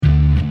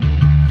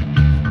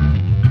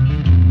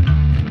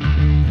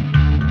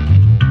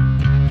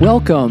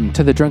Welcome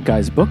to the Drunk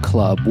Guys Book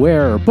Club,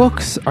 where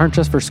books aren't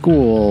just for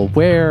school,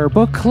 where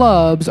book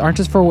clubs aren't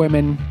just for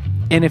women,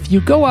 and if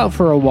you go out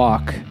for a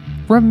walk,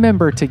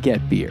 remember to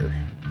get beer.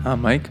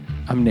 I'm Mike.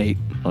 I'm Nate.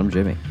 I'm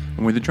Jimmy.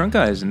 And we're the Drunk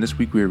Guys, and this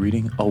week we are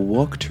reading A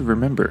Walk to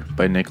Remember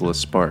by Nicholas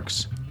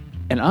Sparks.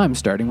 And I'm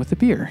starting with the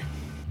beer.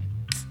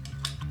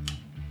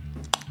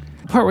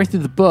 Partway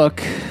through the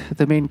book,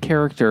 the main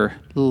character,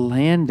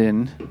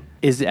 Landon,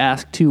 is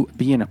asked to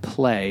be in a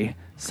play.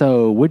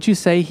 So would you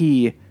say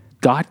he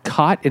got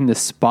caught in the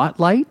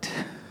spotlight?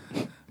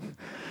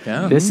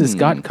 Yeah. This is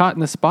Got Caught in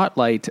the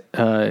Spotlight,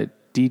 DDH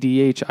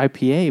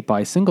IPA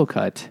by Single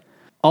Cut.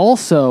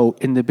 Also,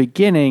 in the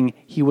beginning,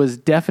 he was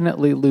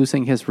definitely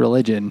losing his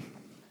religion.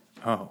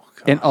 Oh,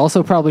 God. And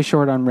also probably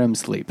short on REM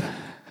sleep.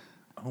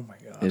 Oh, my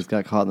God. It's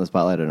got caught in the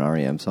spotlight, an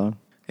REM song.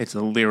 It's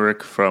a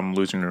lyric from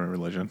Losing Your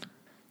Religion.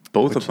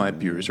 Both of my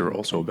beers are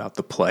also about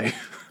the play.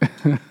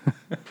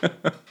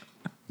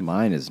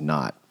 Mine is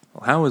not.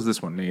 Well, how is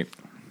this one, Nate?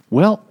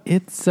 Well,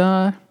 it's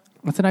an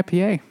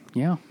IPA,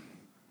 yeah.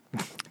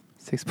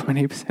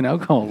 6.8%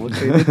 alcohol.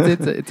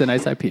 It's a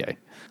nice IPA.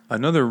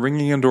 Another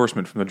ringing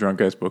endorsement from the Drunk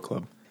Guys Book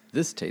Club.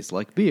 This tastes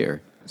like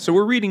beer. So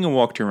we're reading A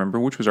Walk to Remember,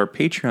 which was our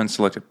Patreon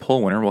selected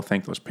poll winner. We'll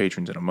thank those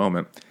patrons in a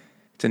moment.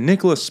 It's a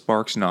Nicholas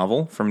Sparks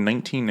novel from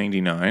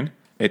 1999.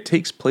 It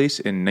takes place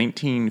in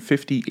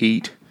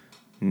 1958,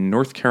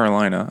 North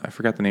Carolina. I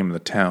forgot the name of the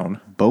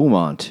town.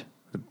 Beaumont.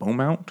 Is it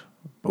Beaumont?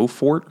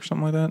 Beaufort or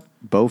something like that?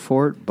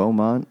 Beaufort,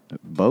 Beaumont,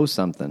 Beau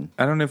something.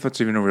 I don't know if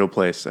that's even a real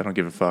place. I don't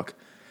give a fuck.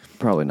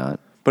 Probably not.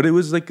 But it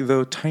was like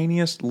the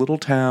tiniest little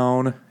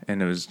town,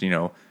 and it was,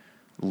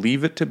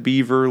 Leave It to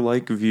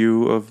Beaver-like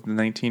view of the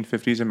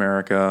 1950s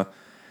America.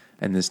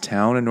 And this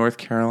town in North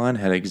Carolina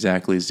had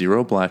exactly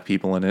 0 black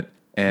people in it.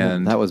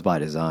 And Well, that was by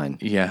design.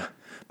 yeah.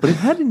 But it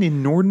had an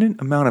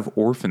inordinate amount of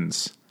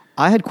orphans.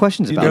 I had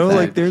questions about that.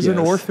 like there's an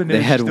orphanage.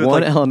 They had with,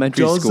 one like,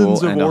 elementary dozens school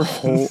of and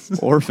orphans. a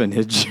whole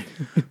orphanage.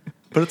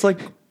 But it's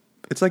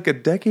like a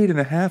decade and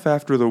a half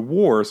after the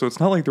war, so it's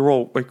not like they're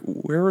all like,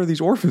 where are these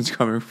orphans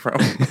coming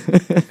from?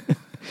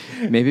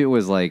 Maybe it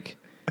was like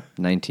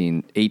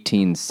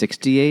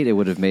 1868. It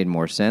would have made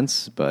more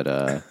sense, but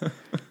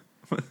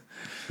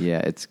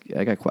yeah,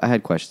 I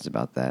had questions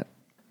about that.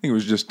 I think it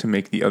was just to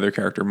make the other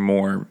character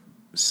more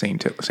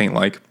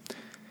saint-like.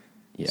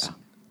 Yeah.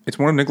 It's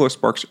one of Nicholas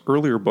Sparks'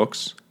 earlier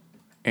books,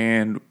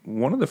 and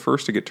one of the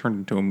first to get turned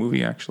into a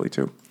movie, actually,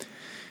 too.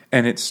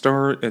 And it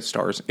starts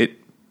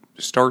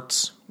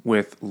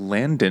with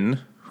Landon,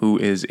 who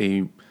is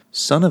a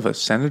son of a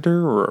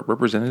senator or a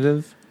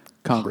representative.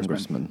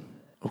 Congressman.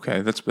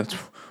 Okay, that's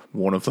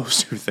one of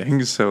those two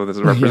things. So that's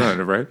a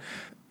representative, right?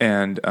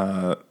 And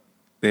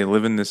they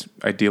live in this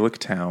idyllic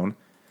town,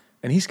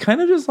 and he's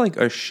kind of just like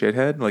a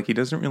shithead. Like, he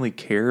doesn't really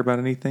care about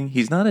anything.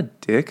 He's not a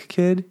dick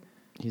kid.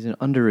 He's an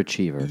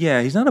underachiever.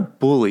 Yeah, he's not a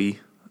bully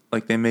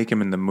like they make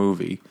him in the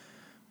movie,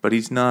 but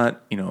he's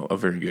not, a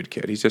very good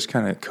kid. He's just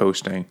kind of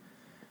coasting.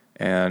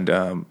 And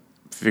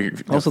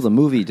Also, the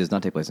movie does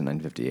not take place in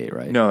 1958,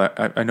 right? no,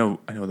 I know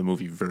the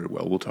movie very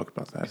well. We'll talk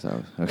about that.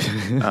 So,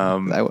 okay.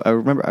 I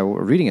remember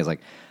reading it, I was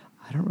like,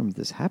 I don't remember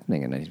this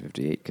happening in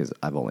 1958 because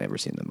I've only ever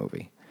seen the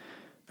movie.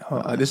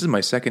 This is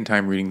my second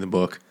time reading the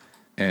book,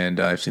 and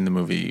I've seen the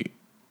movie,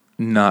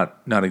 not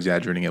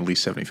exaggerating, at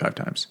least 75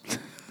 times.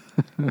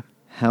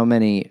 How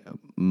many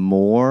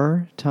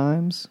more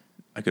times?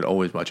 I could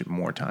always watch it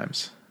more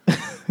times.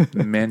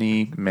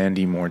 Many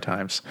more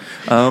times.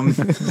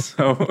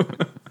 So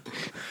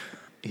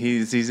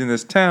he's in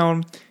this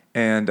town,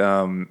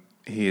 and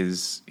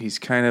he's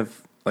kind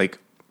of like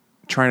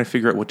trying to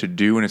figure out what to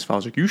do. And his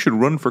father's like, "You should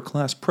run for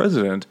class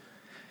president."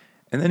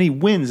 And then he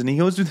wins, and he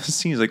goes through the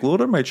scene. He's like,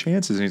 "What are my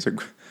chances?" And he's like,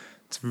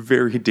 "It's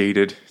very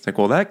dated." It's like,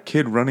 "Well, that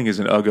kid running is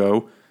an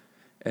uggo,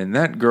 and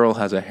that girl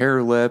has a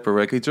hair lip," or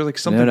like, is there like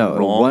something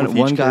wrong with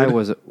each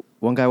kid?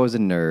 One guy was a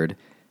nerd,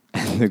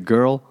 and the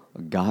girl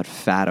got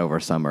fat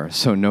over summer,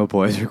 so no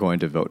boys are going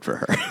to vote for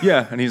her.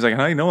 Yeah, and he's like,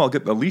 I know I'll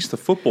get at least the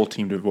football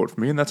team to vote for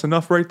me, and that's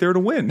enough right there to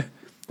win. It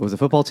was the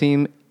football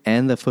team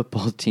and the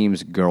football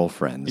team's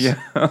girlfriends. Yeah.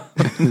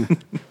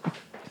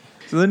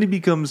 So then he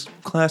becomes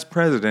class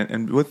president,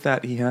 and with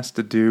that he has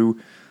to do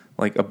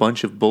like a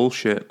bunch of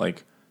bullshit,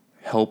 like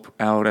help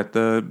out at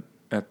the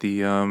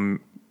school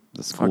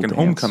fucking dance.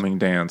 homecoming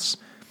dance.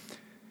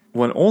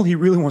 When all he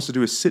really wants to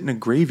do is sit in a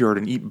graveyard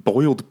and eat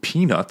boiled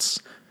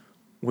peanuts.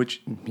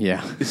 Which,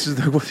 yeah, this is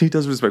what he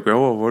does. Is like,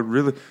 oh, what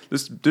really?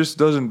 This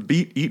doesn't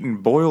beat eating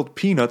boiled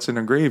peanuts in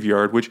a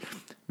graveyard. Which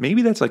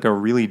maybe that's like a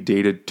really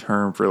dated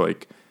term for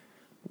like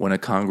when a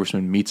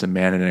congressman meets a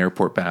man in an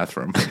airport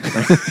bathroom.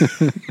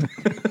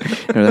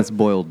 No, that's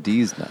boiled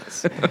D's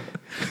nuts.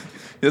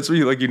 That's where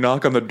you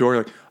knock on the door.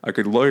 Like, I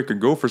could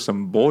go for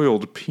some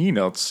boiled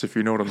peanuts, if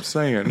you know what I'm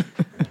saying.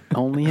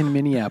 Only in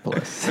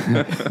Minneapolis.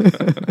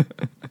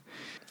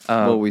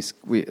 Well,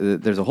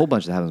 there's a whole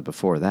bunch that happens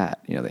before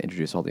that. They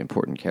introduce all the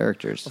important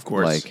characters, of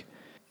course, like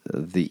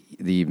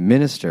the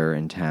minister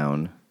in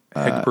town,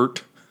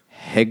 Hegbert,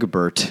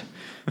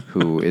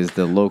 who is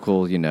the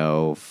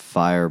local,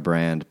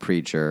 firebrand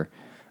preacher.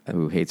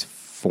 who hates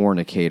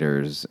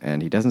fornicators,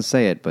 and he doesn't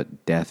say it,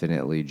 but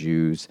definitely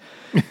Jews.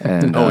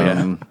 And,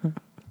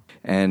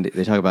 and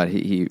they talk about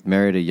he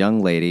married a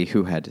young lady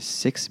who had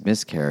 6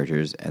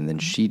 miscarriages, and then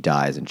she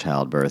dies in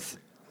childbirth.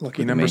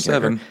 Lucky number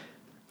 7.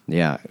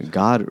 Yeah,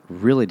 God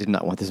really did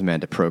not want this man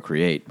to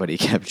procreate, but he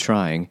kept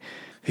trying.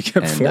 He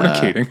kept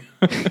fornicating.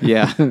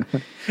 Yeah.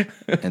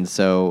 And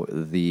so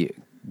the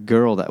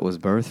girl that was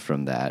birthed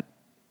from that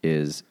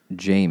is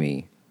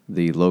Jamie,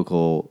 the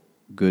local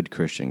good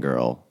Christian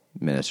girl,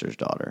 minister's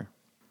daughter.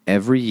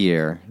 Every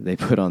year they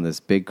put on this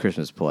big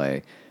Christmas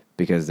play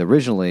because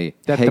originally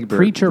That the Hagbert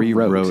preacher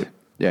rewrote. wrote.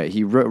 Yeah,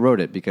 he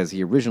wrote it because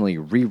he originally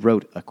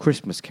rewrote A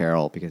Christmas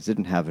Carol because it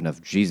didn't have enough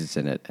Jesus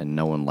in it, and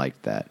no one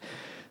liked that.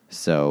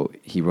 So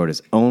he wrote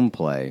his own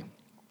play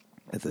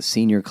that the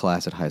senior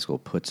class at high school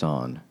puts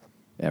on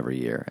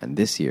every year. And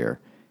this year,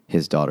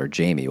 his daughter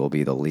Jamie will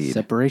be the lead.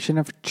 Separation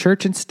of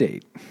church and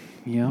state.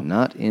 Yeah.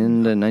 Not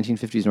in the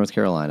 1950s North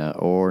Carolina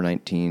or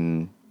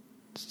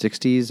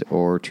 1960s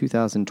or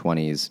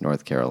 2020s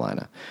North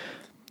Carolina.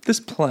 This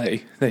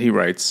play that he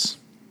writes,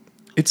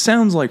 it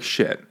sounds like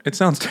shit. It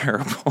sounds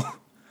terrible.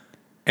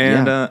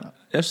 And I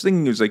was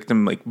thinking it was like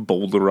some like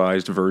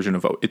bowdlerized version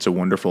of It's a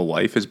Wonderful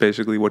Life is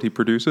basically what he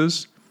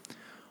produces.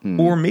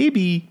 Or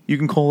maybe you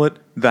can call it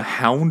The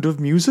Hound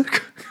of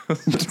Music.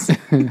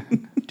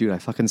 Dude, I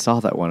fucking saw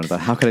that one. I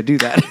thought, how could I do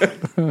that?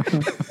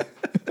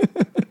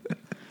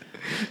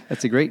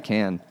 That's a great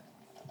can.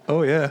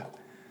 Oh, yeah.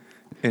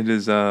 It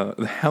is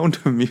The Hound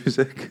of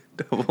Music,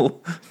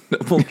 double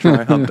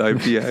dry hopped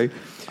IPA.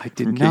 I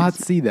did not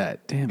see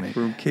that. Damn it.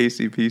 From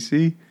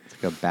KCPC.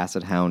 It's like a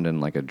basset hound in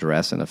like a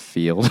dress in a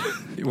field.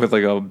 With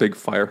like a big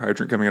fire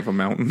hydrant coming out of a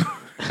mountain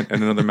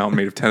and another mountain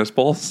made of tennis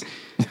balls.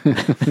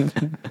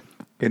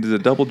 It is a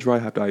double dry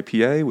hopped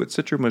IPA with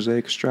Citra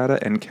Mosaic Strata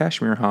and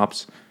Cashmere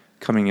hops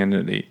coming in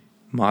at a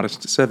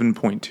modest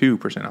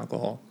 7.2%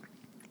 alcohol.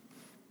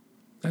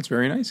 That's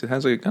very nice. It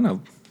has like kind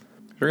of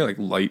very like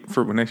light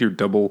for when I hear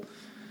double.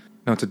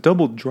 No, it's a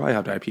double dry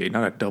hopped IPA,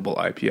 not a double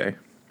IPA.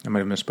 I might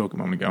have misspoke a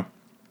moment ago.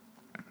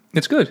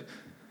 It's good.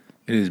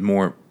 It is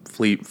more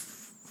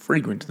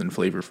fragrant than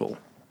flavorful.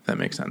 If that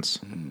makes sense.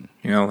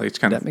 You know, like it's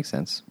kind of That makes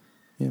sense.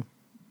 Yeah.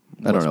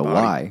 I don't know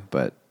why,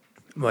 but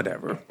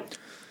whatever.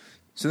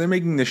 So they're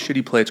making this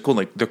shitty play. It's called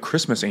like The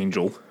Christmas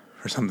Angel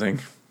or something.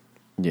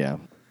 yeah.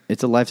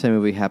 It's a Lifetime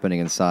movie happening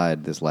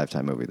inside this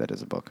Lifetime movie that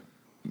is a book.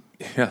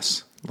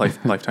 Yes,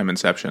 Lifetime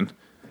Inception.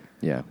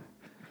 Yeah.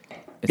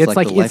 It's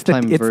like the it's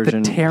Lifetime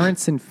version. the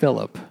Terrence and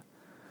Phillip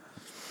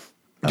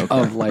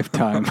of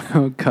Lifetime,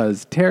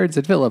 because Terrence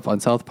and Phillip on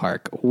South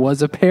Park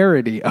was a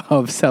parody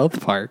of South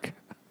Park,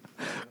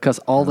 because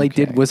all they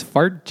did was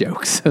fart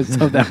jokes. So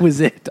that was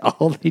it.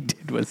 All they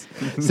did was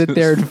sit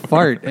there and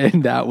fart,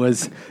 and that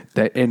was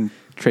that. And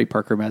Trey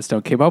Parker, Matt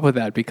Stone came up with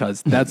that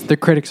because that's the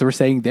critics were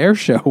saying their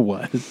show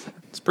was.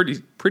 It's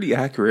pretty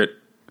accurate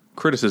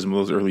criticism of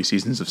those early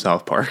seasons of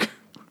South Park.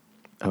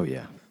 Oh,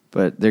 yeah.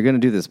 But they're going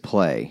to do this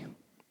play.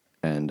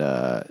 And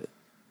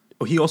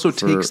He also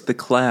takes the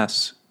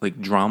class, like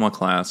drama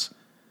class,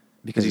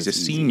 because he's a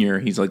senior.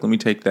 He's like, let me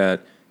take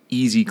that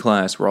easy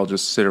class where I'll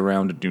just sit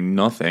around and do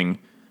nothing,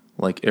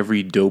 like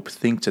every dope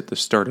thinks at the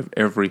start of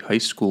every high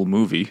school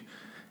movie.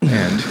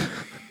 And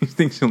he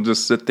thinks he'll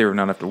just sit there and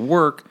not have to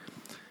work.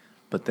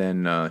 But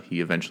then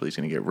he eventually is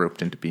going to get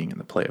roped into being in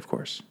the play, of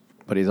course.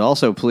 But he's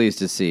also pleased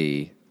to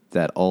see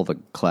that all the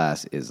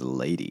class is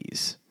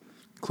ladies.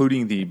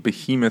 Including the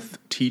behemoth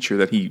teacher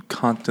that he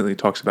constantly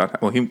talks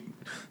about. Well,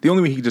 the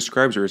only way he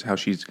describes her is how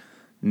she's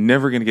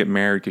never going to get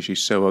married because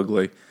she's so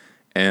ugly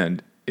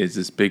and is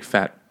this big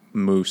fat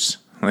moose.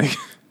 Like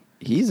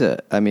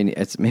maybe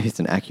it's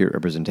an accurate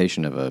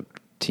representation of a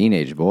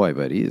teenage boy,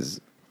 but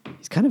he's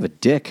kind of a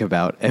dick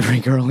about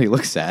every girl he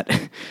looks at.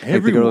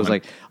 Like the girl was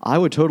like, I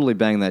would totally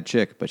bang that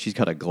chick, but she's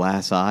got a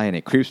glass eye and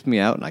it creeps me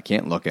out and I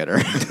can't look at her.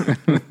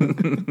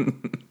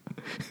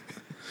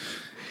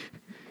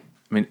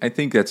 I mean, I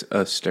think that's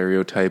a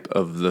stereotype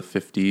of the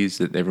 50s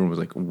that everyone was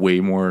like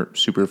way more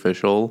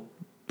superficial,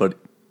 but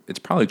it's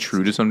probably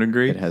true to some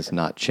degree. It has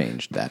not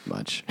changed that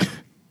much.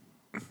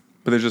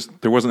 But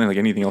there wasn't like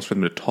anything else for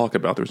them to talk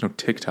about. There was no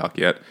TikTok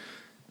yet.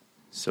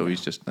 So he's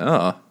just,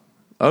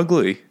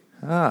 ugly.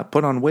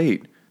 Put on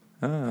weight.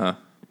 Taggle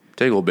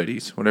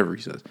bitties, whatever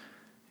he says.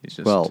 He's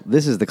just. Well,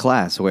 this is the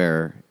class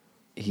where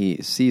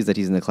he sees that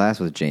he's in the class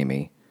with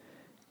Jamie.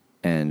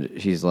 And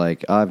she's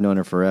like, I've known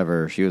her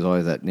forever. She was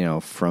always that,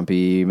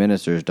 frumpy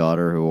minister's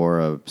daughter who wore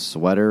a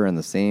sweater and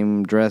the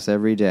same dress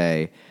every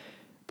day.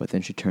 But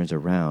then she turns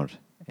around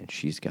and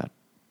she's got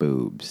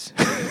boobs.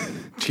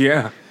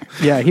 Yeah.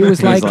 Yeah, he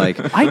was like,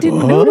 I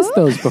didn't notice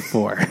those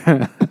before.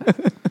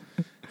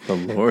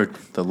 The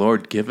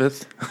Lord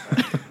giveth.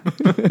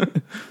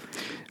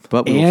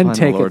 But we'll And find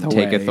the Lord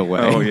taketh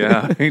away. Oh,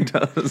 yeah, he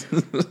does.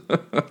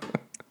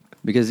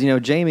 Because,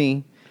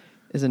 Jamie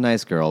is a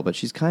nice girl, but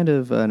she's kind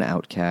of an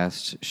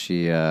outcast.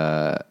 She,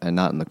 and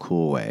not in the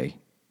cool way,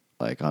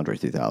 like Andre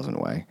 3000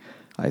 way,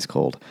 ice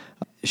cold.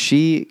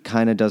 She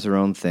kind of does her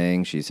own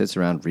thing. She sits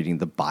around reading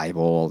the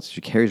Bible.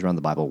 She carries around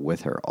the Bible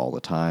with her all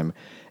the time.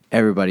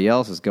 Everybody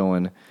else is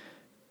going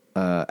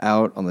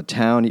out on the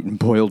town eating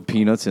boiled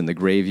peanuts in the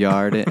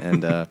graveyard,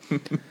 and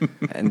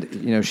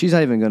she's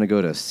not even going to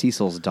go to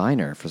Cecil's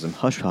Diner for some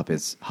hush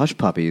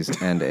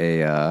puppies, and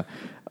a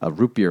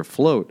root beer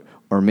float,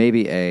 or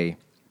maybe a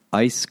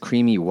ice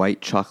creamy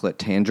white chocolate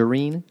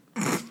tangerine.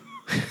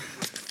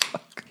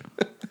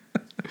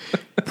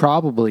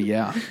 Probably,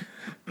 yeah.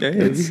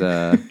 It's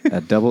a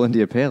double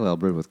India Pale Ale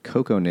brewed with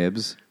cocoa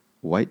nibs,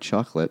 white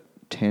chocolate,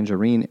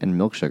 tangerine, and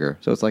milk sugar.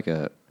 So it's like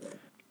a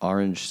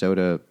orange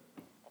soda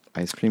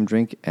ice cream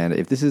drink. And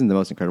if this isn't the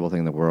most incredible thing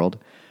in the world,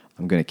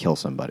 I'm going to kill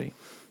somebody.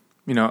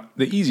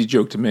 The easy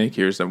joke to make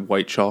here is that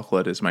white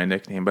chocolate is my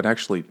nickname, but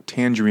actually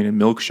tangerine and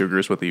milk sugar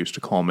is what they used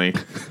to call me.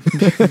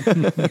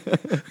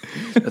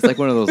 It's like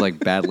one of those like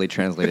badly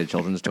translated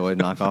children's toy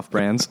knockoff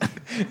brands.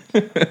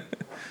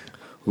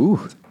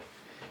 Ooh,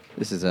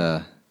 this is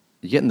I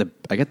get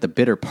the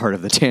bitter part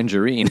of the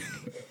tangerine.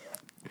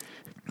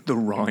 The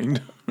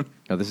rind.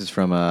 No, this is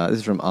from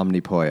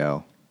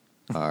Omnipollo,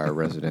 our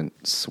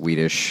resident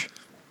Swedish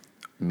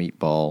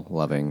meatball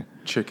loving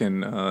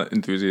Chicken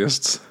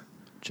enthusiasts.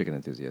 chicken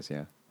enthusiast.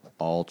 Yeah,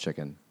 all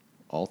chicken,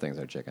 all things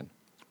are chicken.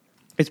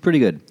 It's pretty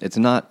good. It's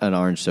not an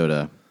orange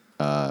soda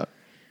ice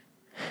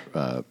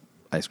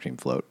cream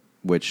float,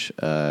 which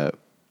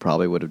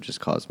probably would have just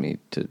caused me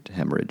to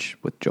hemorrhage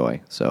with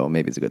joy. So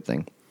maybe it's a good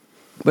thing,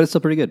 but it's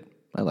still pretty good.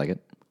 I like it.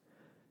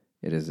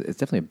 It's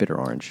definitely a bitter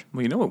orange.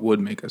 Well, what would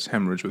make us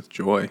hemorrhage with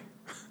joy?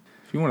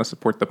 If you want to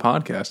support the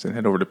podcast and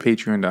head over to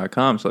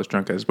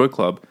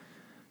patreon.com/drunkguysbookclub,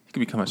 you can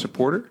become a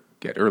supporter,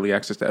 get early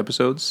access to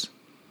episodes.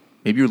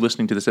 Maybe you're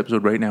listening to this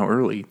episode right now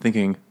early,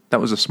 thinking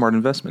that was a smart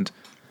investment.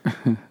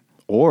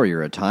 Or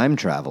you're a time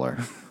traveler.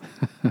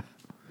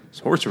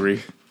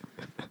 Sorcery.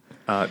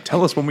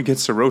 Tell us when we get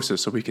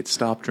cirrhosis so we could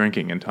stop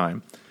drinking in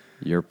time.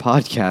 Your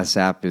podcast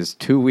app is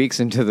 2 weeks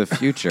into the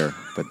future,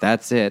 but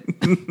that's it.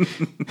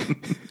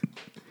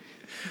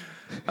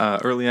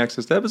 Early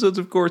access to episodes,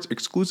 of course,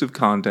 exclusive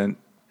content,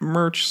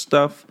 merch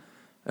stuff.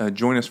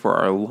 Join us for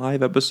our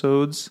live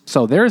episodes.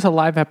 So there's a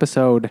live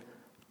episode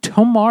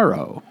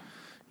tomorrow.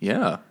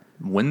 Yeah,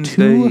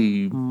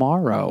 Wednesday.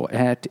 Tomorrow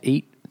at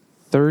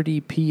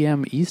 8:30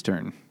 p.m.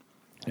 Eastern.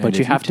 And But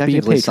you have to be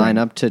a technically patron. sign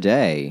up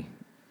today,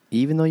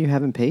 even though you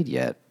haven't paid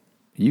yet.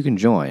 You can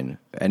join,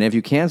 and if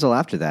you cancel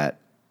after that,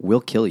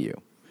 we'll kill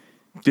you.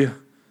 Yeah.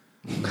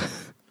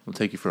 We'll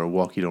take you for a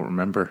walk you don't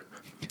remember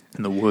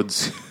in the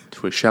woods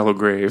to a shallow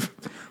grave.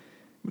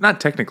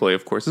 Not technically,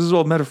 of course. This is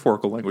all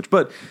metaphorical language.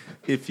 But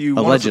if you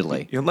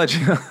Allegedly.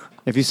 allegedly.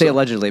 If you say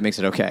allegedly, it makes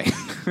it okay.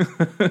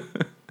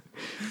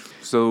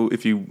 So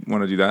if you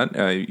want to do that,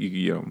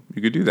 you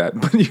could do that.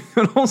 But you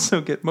can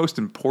also get, most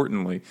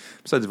importantly,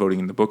 besides voting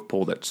in the book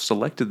poll that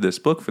selected this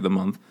book for the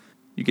month,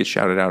 you get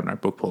shouted out in our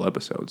book poll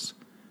episodes.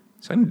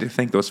 So I need to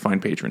thank those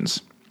fine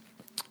patrons.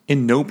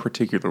 In no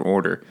particular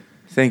order.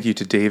 Thank you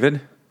to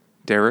David,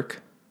 Derek,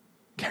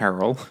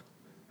 Carol,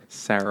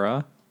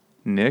 Sarah,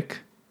 Nick,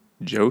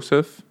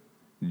 Joseph,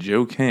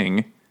 Joe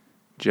King,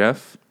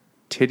 Jeff,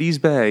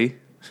 Titties Bay,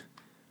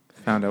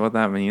 found out what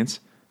that means,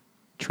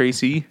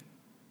 Tracy,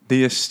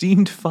 the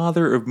esteemed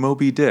father of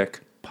Moby Dick,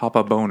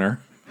 Papa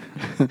Boner,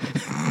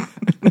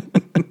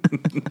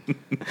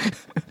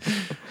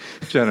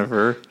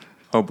 Jennifer,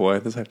 oh boy,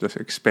 this I have to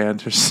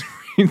expand her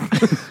screen.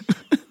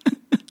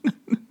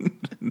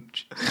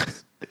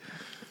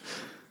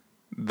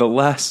 The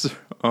last,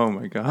 oh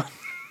my god.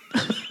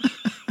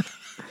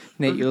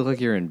 Nate, you look like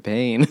you're in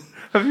pain.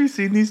 Have you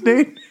seen these,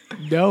 Nate?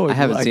 No, I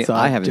haven't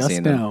saw it just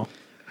seen them. now.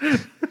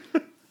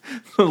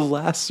 The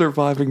last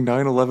surviving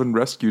 9/11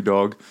 rescue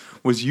dog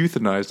was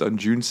euthanized on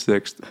June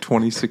 6th,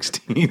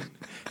 2016.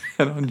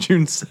 And on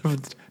June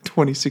 7th,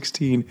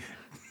 2016,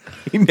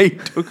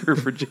 Nate took her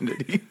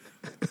virginity.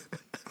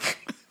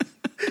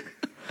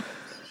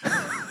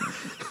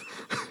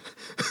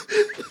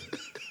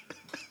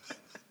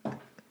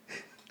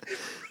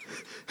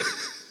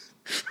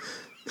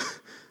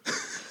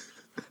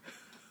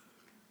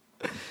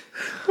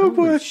 Oh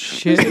boy.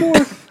 Shit.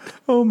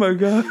 Oh my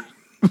god.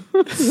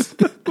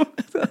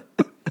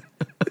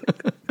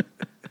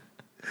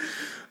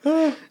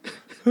 Oh,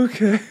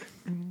 okay.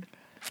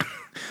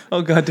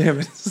 Oh god damn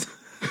it.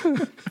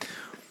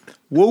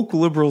 Woke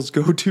liberals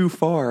go too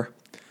far.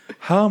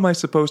 How am I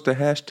supposed to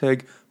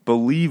hashtag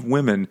believe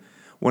women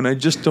when I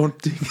just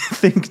don't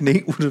think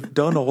Nate would have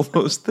done all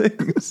those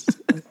things?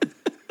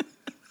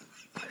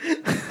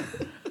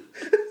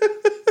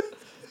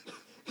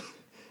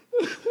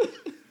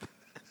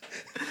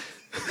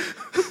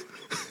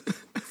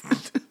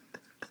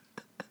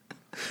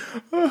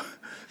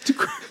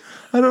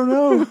 I don't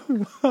know.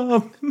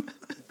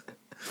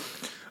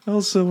 I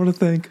also want to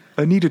thank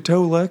Anita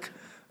Tolek,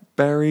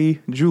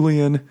 Barry,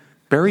 Julian,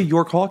 Barry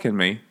York Hawk and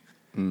me.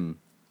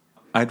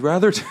 I'd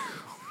rather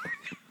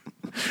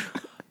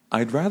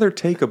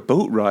take a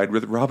boat ride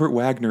with Robert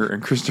Wagner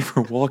and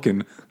Christopher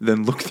Walken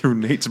than look through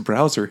Nate's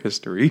browser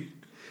history.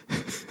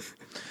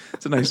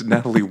 It's a nice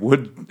Natalie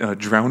Wood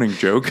drowning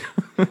joke.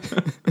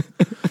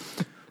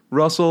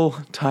 Russell,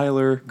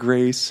 Tyler,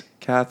 Grace,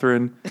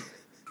 Catherine.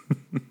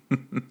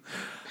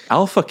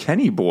 Alpha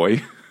Kenny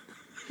boy.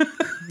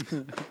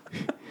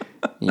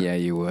 Yeah,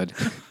 you would.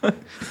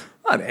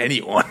 Not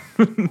anyone.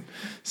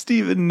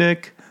 Stephen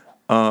Nick,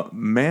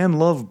 man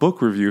love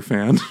book review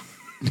fan.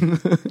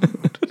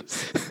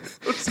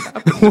 What's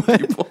happening to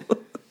people?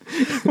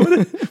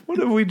 What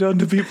have we done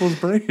to people's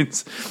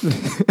brains?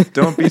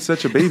 Don't be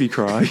such a baby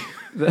cry.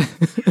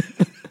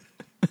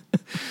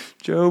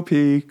 Joe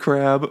P.,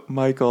 Crab,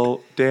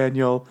 Michael,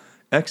 Daniel,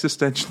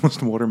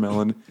 Existentialist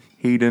Watermelon,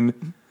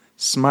 Hayden,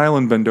 Smile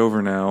and Bend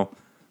Over Now,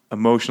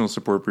 Emotional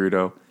Support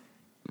Burrito,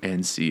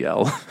 and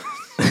CL.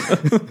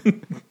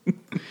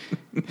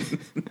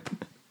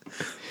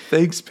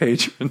 Thanks,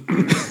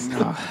 patron.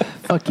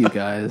 Fuck you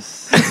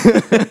guys.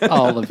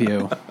 All of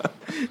you.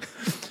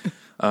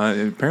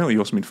 Apparently you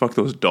also mean fuck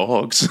those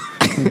dogs.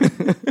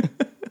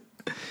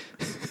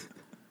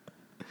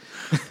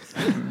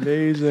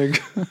 Amazing.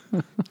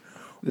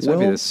 This might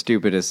be the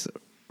stupidest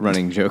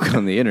running joke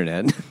on the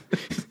internet.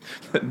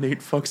 That Nate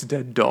fucks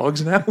dead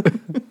dogs now?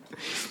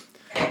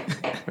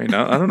 I mean,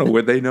 I don't know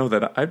where they know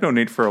that. I've known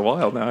Nate for a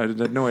while now. I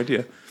had no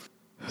idea.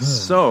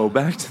 So,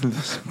 back to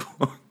this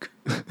book.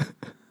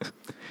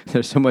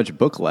 There's so much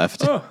book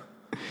left. Oh.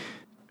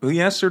 Well,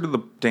 he asked her to the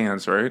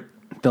dance, right?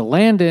 The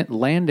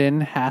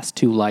Landon has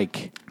to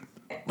he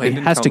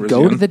Landon has to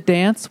go to Calrissian. the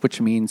dance,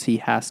 which means he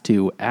has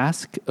to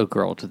ask a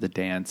girl to the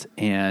dance,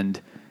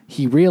 and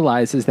he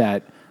realizes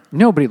that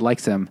nobody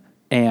likes him,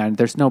 and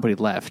there's nobody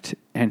left.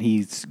 And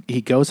he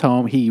goes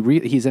home.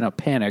 He's in a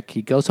panic.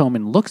 He goes home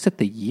and looks at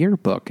the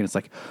yearbook, and it's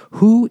like,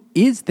 who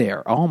is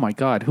there? Oh my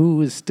God,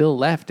 who is still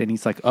left? And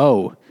he's like,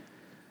 oh,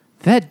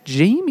 that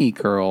Jamie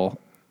girl.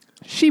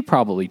 She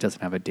probably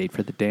doesn't have a date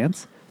for the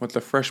dance. With the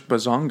fresh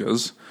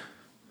bazongas.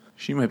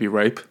 She might be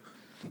ripe.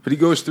 But he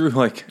goes through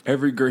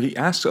every girl. He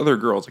asks other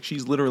girls.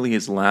 She's literally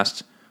his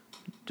last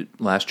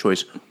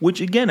choice.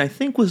 Which, again, I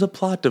think was a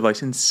plot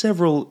device in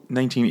several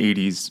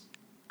 1980s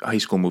high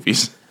school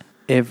movies.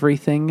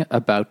 Everything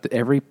about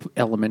every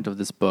element of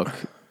this book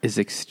is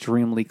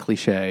extremely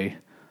cliche.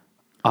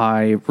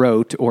 I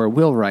wrote, or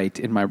will write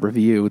in my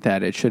review,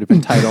 that it should have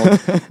been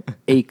titled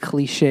A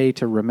Cliche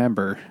to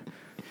Remember.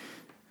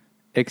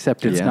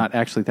 Except it's not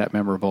actually that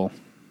memorable.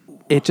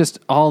 It just,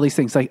 all these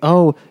things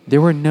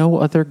there were no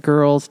other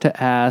girls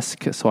to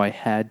ask, so I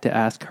had to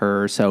ask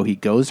her. So he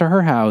goes to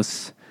her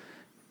house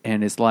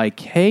and is like,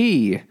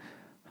 hey,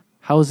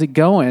 how's it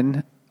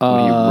going?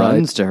 When he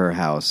runs to her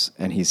house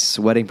and he's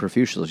sweating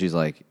profusely, she's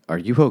like, are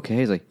you okay?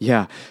 He's like,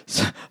 yeah,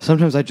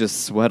 sometimes I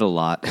just sweat a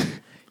lot.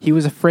 He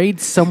was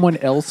afraid someone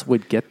else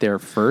would get there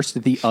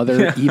first. The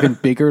other, even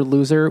bigger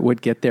loser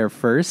would get there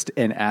first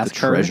and ask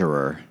her. The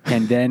treasurer.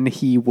 And then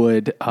he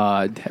would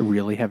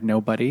really have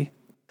nobody.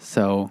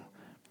 So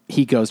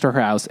he goes to her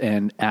house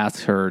and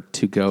asks her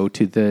to go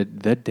to the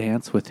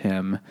dance with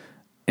him.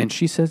 And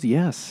she says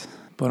yes.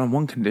 But on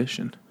one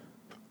condition.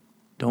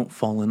 Don't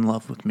fall in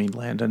love with me,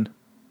 Landon.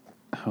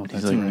 Oh,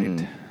 that's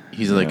right.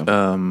 He's like,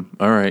 all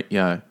right,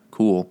 yeah,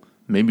 cool.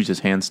 Maybe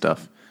just hand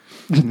stuff.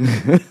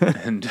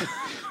 And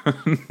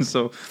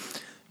so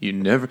you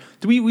never...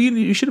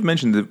 You should have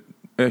mentioned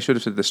I should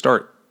have said at the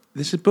start,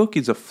 this book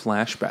is a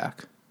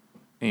flashback.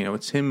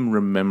 It's him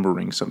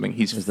remembering something.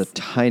 It's the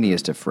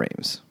tiniest of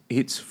frames.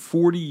 It's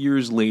 40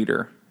 years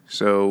later,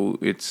 so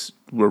it's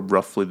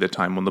roughly the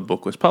time when the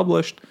book was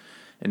published,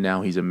 and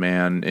now he's a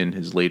man in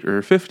his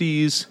later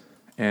 50s,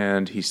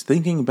 and he's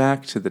thinking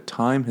back to the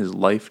time his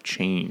life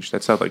changed.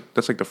 That's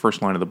the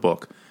first line of the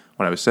book.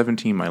 When I was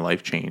 17, my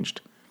life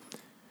changed.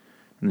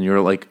 And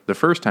you're like, the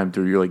first time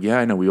through, you're like, yeah,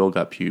 I know we all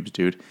got pubes,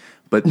 dude.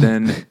 But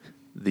then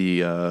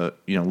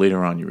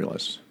later on you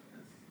realize,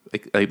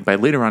 by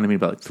later on I mean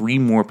about 3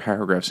 more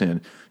paragraphs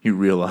in, you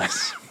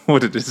realize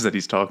what it is that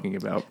he's talking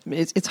about.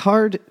 It's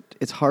hard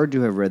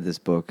to have read this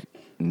book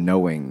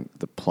knowing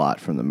the plot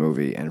from the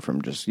movie and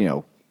from just,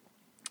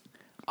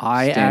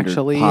 I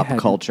actually pop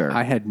culture.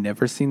 I had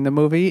never seen the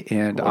movie,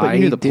 and But I you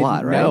knew the didn't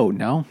plot, right?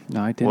 No,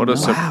 I didn't. What a know.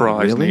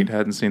 surprise! really? Nate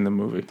hadn't seen the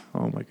movie.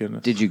 Oh my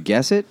goodness! Did you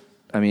guess it?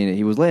 I mean,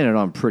 he was laying it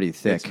on pretty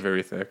thick. It's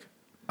very thick.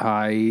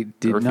 I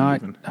did Earthy not.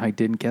 even. I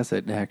didn't guess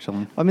it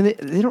actually. I mean,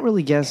 they don't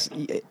really guess.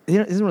 It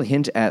doesn't really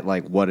hint at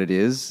what it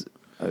is.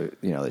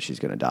 That she's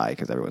going to die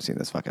because everyone's seen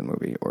this fucking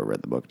movie or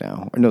read the book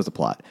now or knows the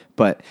plot.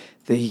 But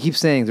he keeps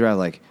saying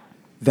throughout,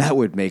 that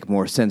would make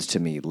more sense to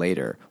me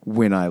later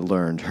when I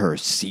learned her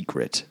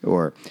secret,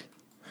 or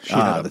She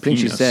had a the thing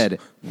she penis. said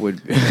would.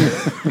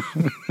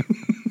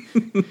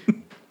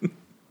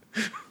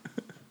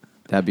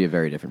 That'd be a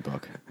very different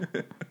book.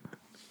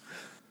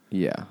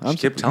 Yeah. She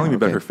kept telling me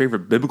about her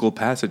favorite biblical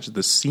passage,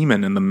 the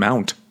semen and the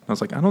mount. I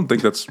was like, I don't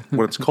think that's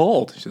what it's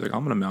called. She's like,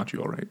 I'm going to mount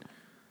you all right.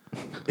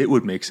 It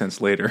would make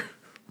sense later.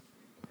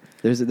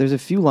 There's a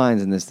few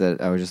lines in this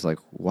that I was just like,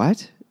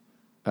 what?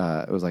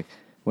 It was like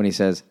when he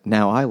says,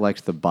 now I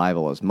liked the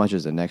Bible as much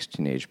as the next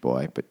teenage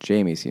boy, but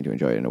Jamie seemed to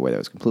enjoy it in a way that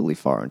was completely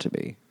foreign to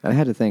me. And I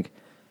had to think,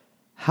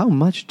 how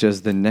much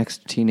does the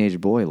next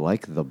teenage boy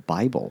like the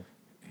Bible?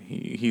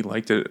 He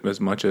liked it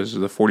as much as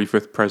the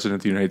 45th president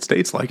of the United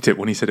States liked it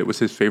when he said it was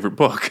his favorite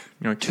book.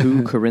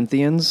 2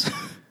 Corinthians?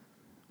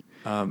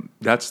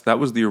 That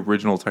was the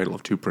original title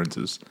of Two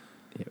Princes.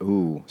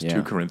 Ooh, It's yeah.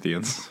 2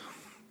 Corinthians.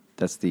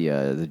 That's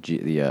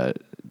the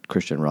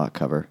Christian rock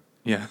cover.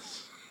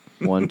 Yes.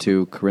 1,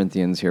 2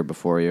 Corinthians here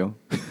before you.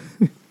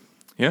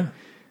 Yeah.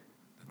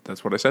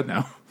 That's what I said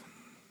now.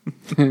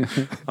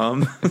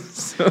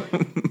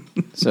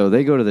 So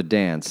they go to the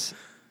dance,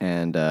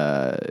 and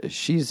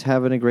she's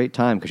having a great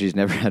time because she's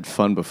never had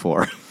fun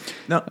before.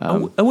 Now, I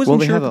well, wasn't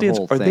they sure have if a they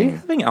whole are they thing.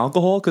 having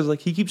alcohol? Because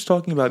like he keeps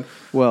talking about.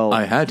 Well,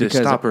 I had to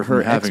because stop her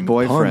from having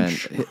ex-boyfriend,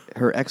 punch.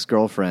 her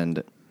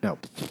ex-girlfriend, no,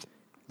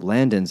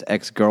 Landon's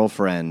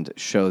ex-girlfriend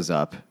shows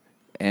up,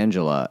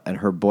 Angela, and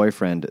her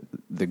boyfriend,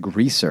 the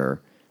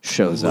greaser,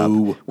 shows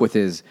Lou. up with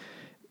his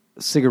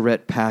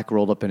cigarette pack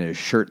rolled up in his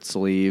shirt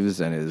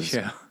sleeves and his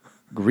Yeah.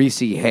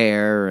 greasy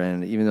hair,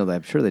 and even though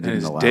I'm sure they didn't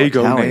his allow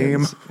Dago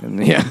Italians,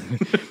 and yeah,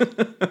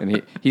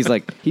 and he's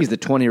like he's the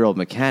 20-year-old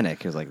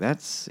mechanic. He's like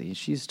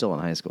she's still in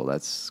high school.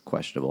 That's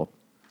questionable,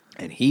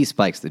 and he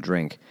spikes the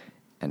drink,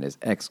 and his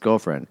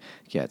ex-girlfriend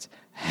gets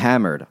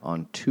hammered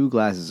on 2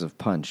 glasses of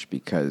punch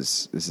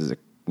because this is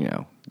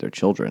they're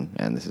children,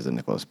 and this is a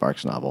Nicholas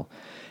Sparks novel,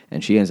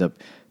 and she ends up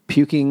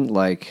puking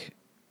like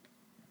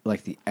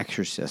the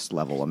Exorcist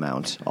level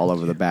amount all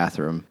over the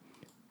bathroom,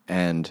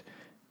 and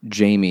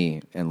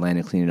Jamie and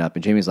Landon clean it up,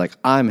 and Jamie's like,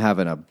 I'm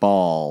having a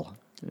ball.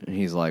 And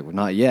he's like, well,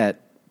 not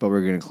yet, but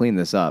we're going to clean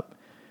this up.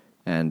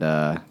 And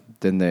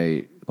then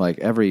they, like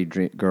every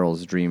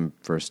girl's dream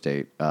first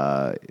date,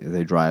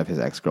 they drive his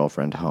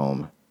ex-girlfriend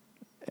home,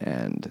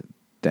 and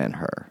then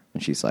her.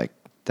 And she's like,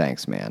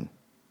 thanks, man.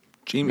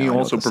 Jamie Now I know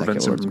also what the second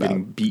prevents him word's from getting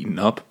about. beaten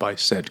up by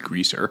said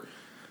greaser.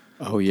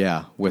 Oh,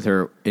 yeah. With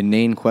her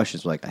inane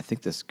questions like, I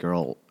think this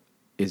girl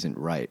isn't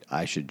right.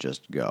 I should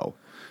just go.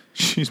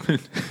 She's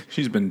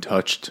been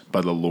touched by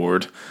the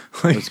Lord.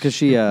 Like, It's because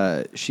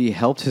she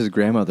helped his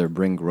grandmother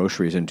bring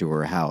groceries into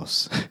her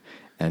house,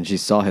 and she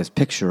saw his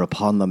picture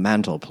upon the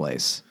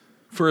mantelpiece.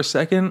 for a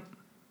second,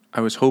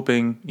 I was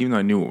hoping, even though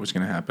I knew what was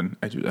going to happen,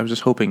 I was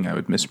just hoping I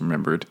would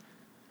misremembered,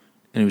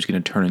 and it was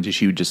going to turn into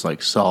she would just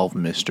like solve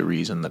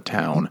mysteries in the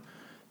town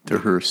through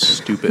her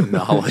stupid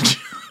knowledge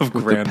of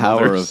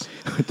grandmothers.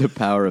 The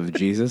power of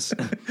Jesus.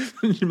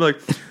 She'd be like,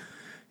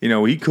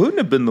 he couldn't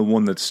have been the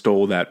one that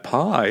stole that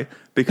pie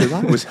because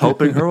I was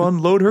helping her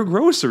unload her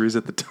groceries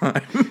at the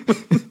time.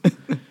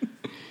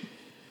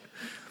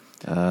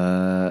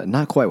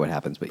 Not quite what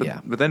happens, but yeah.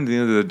 But then at the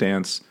end of the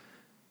dance,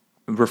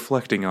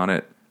 reflecting on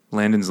it,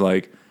 Landon's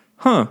like,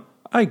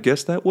 I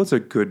guess that was a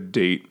good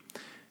date.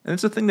 And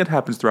it's a thing that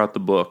happens throughout the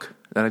book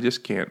that I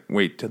just can't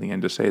wait till the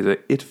end to say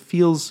that it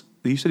feels,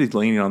 you said he's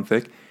laying it on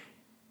thick,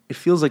 it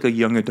feels like a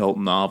young adult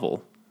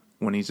novel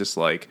when he's just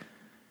like,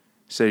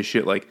 says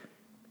shit like,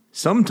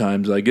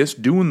 sometimes I guess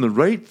doing the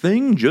right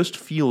thing just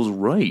feels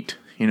right.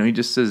 He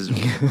just says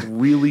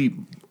really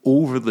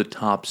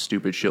over-the-top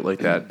stupid shit like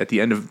that at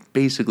the end of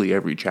basically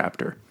every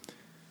chapter.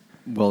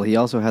 Well, he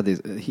also had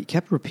these. He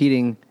kept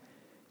repeating,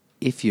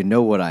 "If you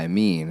know what I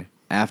mean,"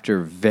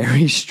 after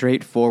very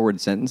straightforward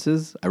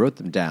sentences. I wrote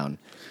them down.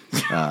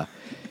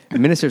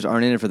 Ministers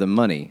aren't in it for the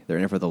money; they're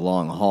in it for the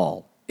long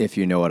haul. If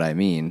you know what I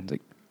mean,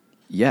 like,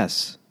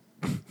 yes,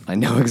 I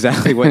know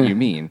exactly what you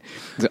mean.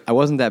 I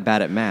wasn't that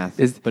bad at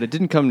math, but it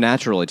didn't come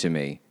naturally to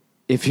me.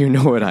 If you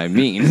know what I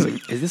mean.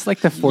 Is this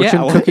like the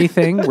fortune cookie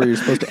thing where you're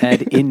supposed to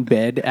add in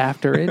bed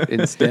after it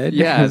instead?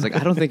 Yeah, I was like, I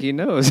don't think he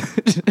knows.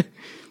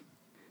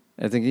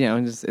 I think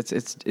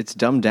it's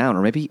dumbed down,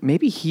 or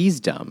maybe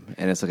he's dumb,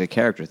 and it's like a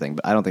character thing.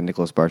 But I don't think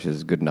Nicholas Sparks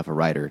is good enough a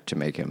writer to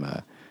make him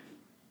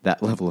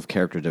that level of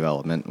character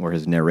development, where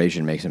his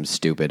narration makes him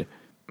stupid.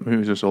 It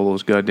was just all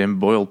those goddamn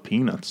boiled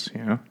peanuts,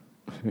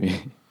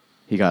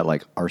 He got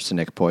like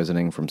arsenic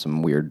poisoning from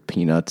some weird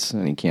peanuts,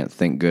 and he can't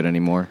think good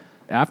anymore.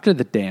 After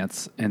the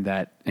dance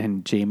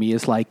and Jamie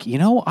is like,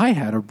 I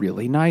had a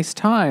really nice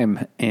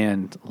time.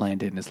 And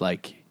Landon is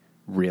like,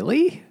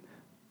 really?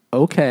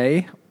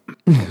 Okay.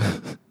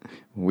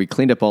 We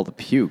cleaned up all the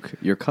puke.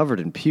 You're covered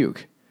in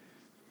puke.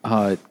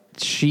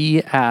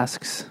 She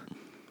asks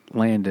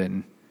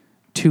Landon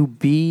to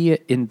be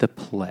in the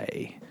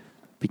play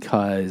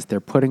because they're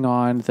putting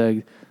on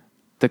the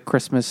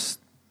Christmas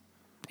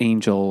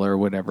Angel or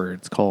whatever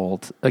it's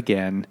called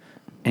again.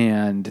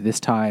 And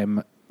this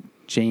time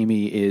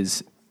Jamie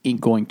is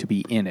going to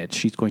be in it.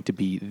 She's going to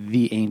be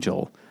the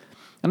angel.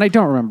 And I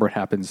don't remember what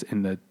happens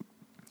in the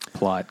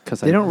plot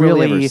because They don't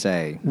really ever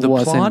say. The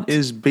wasn't plot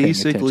is paying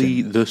basically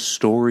attention. the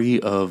story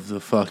of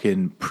the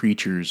fucking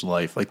preacher's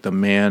life. Like the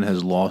man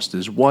has lost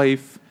his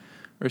wife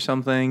or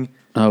something.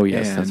 Oh,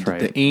 yes, and that's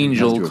right. The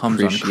angel He has to comes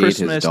on appreciate his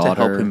Christmas to help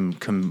daughter. him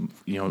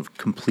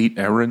complete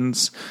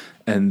errands,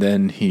 and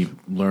then he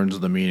learns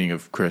the meaning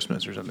of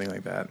Christmas or something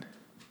like that.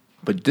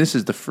 But this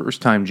is the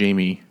first time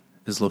Jamie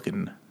is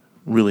looking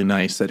really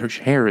nice, that her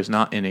hair is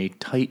not in a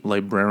tight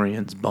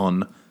librarian's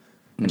bun,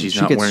 and she's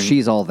not wearing...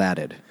 She's all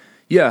thatted.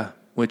 Yeah,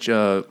 which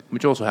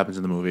also happens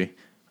in the movie.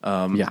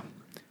 Yeah.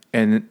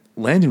 And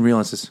Landon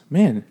realizes,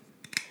 man,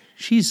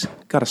 she's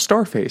got a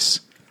star face.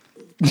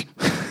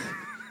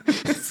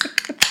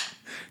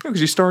 Because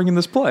she's starring in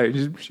this play.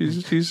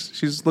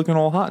 She's looking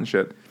all hot and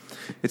shit.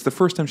 It's the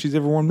first time she's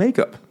ever worn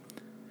makeup.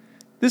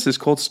 This is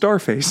called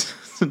Starface.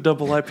 It's a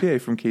double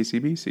IPA from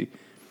KCBC.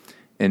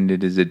 And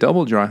it is a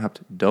double dry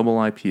hopped double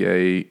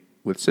IPA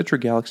with Citra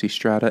Galaxy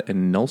Strata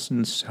and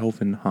Nelson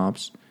Sauvin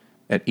hops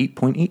at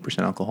 8.8%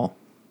 alcohol.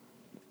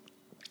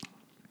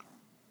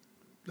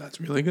 That's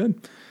really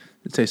good.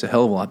 It tastes a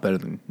hell of a lot better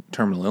than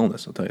Terminal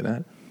Illness, I'll tell you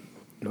that.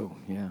 Oh,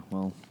 yeah,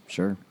 well,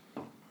 sure.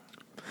 I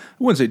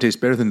wouldn't say it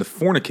tastes better than the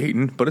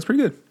Fornicating, but it's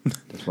pretty good.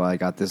 That's why I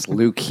got this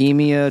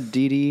Leukemia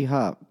DD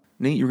hop.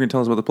 Nate, you were going to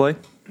tell us about the play?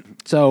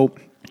 So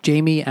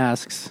Jamie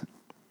asks,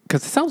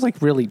 because it sounds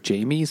like really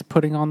Jamie's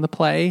putting on the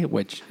play,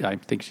 which I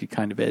think she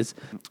kind of is,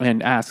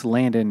 and asks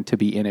Landon to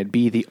be in it,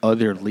 be the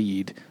other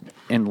lead.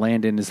 And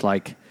Landon is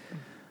like,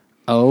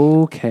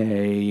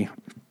 okay.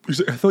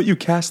 I thought you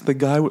cast the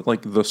guy with,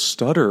 like, the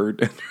stutter.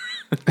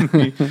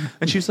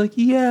 And she's like,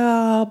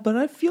 yeah, but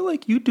I feel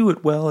like you do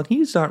it well, and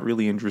he's not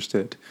really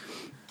interested.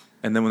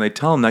 And then when they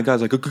tell him, that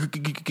guy's like,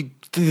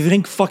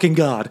 thank fucking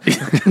God.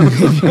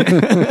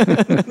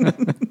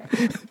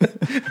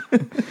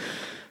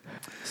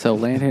 So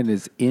Landon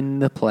is in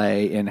the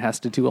play and has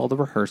to do all the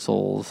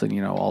rehearsals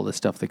and, all the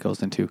stuff that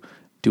goes into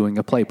doing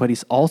a play. But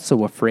he's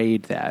also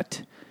afraid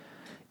that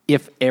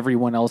if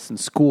everyone else in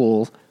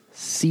school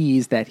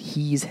sees that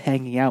he's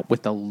hanging out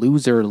with a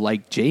loser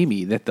like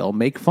Jamie, that they'll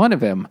make fun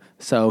of him.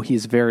 So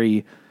he's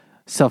very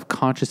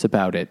self-conscious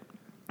about it.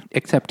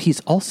 Except he's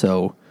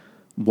also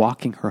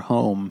walking her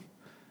home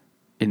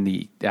in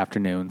the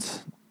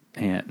afternoons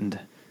and,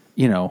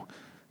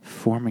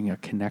 forming a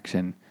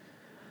connection.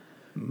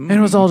 And it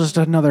was all just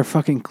another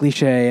fucking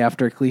cliche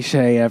after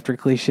cliche after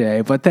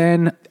cliche. But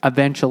then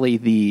eventually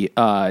the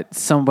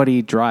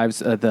somebody drives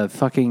the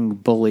fucking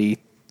bully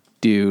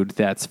dude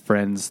that's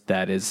friends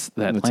that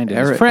Landon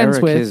is friends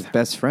Eric, with. his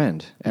best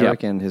friend.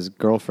 Eric and his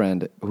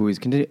girlfriend, who he's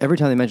every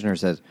time they mention her,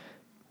 says,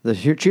 the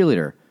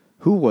cheerleader,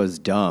 who was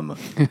dumb.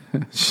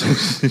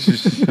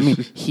 I mean,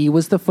 he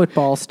was the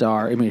football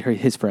star. I mean,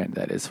 his friend,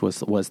 that is, was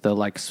the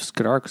like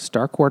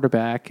star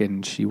quarterback,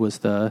 and she was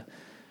the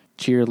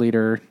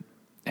cheerleader.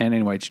 And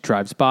anyway, she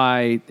drives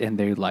by, and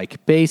they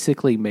like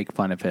basically make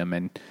fun of him,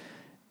 and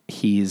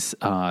he's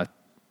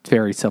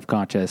very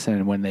self-conscious.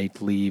 And when they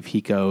leave,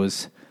 he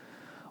goes,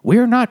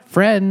 "We're not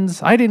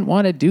friends. I didn't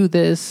want to do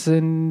this,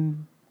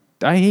 and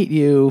I hate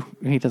you."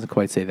 And he doesn't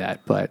quite say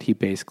that, but he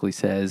basically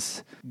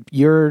says,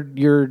 "You're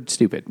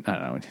stupid. I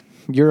don't know.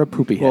 You're a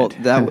poopy head." Well,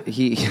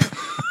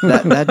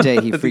 that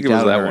day he freaked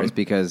out that at her one. is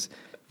because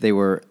they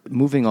were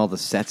moving all the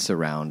sets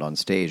around on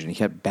stage, and he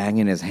kept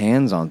banging his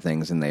hands on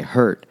things, and they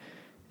hurt.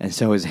 And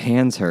so his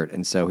hands hurt,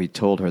 and so he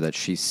told her that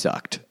she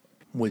sucked.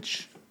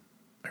 Which,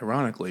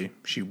 ironically,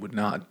 she would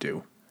not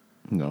do.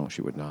 No,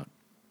 she would not.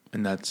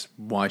 And that's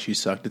why she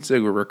sucked. It's a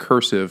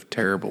recursive,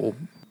 terrible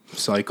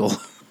cycle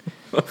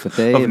But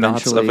they of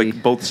not eventually...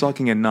 like both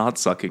sucking and not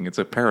sucking. It's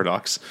a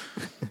paradox.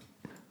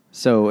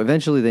 So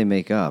eventually they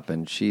make up,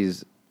 and she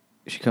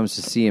comes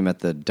to see him at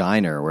the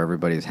diner where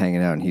everybody's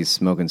hanging out, and he's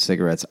smoking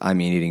cigarettes,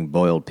 eating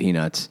boiled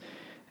peanuts.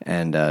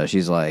 And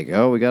she's like,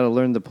 "Oh, we got to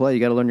learn the play. You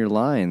got to learn your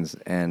lines."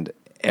 And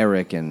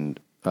Eric and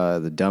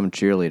the dumb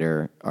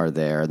cheerleader are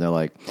there, and they're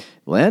like,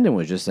 "Landon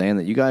was just saying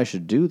that you guys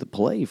should do the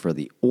play for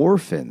the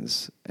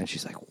orphans." And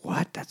she's like,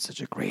 "What? That's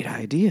such a great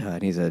idea."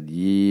 And he said,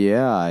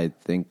 "Yeah,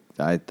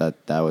 I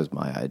thought that was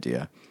my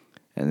idea."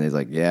 And he's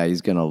like, "Yeah,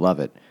 he's going to love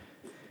it."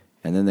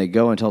 And then they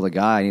go and tell the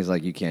guy, and he's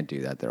like, "You can't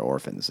do that. They're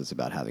orphans. It's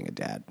about having a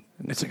dad."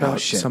 And It's like, about "Oh,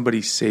 shit."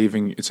 somebody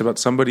saving. It's about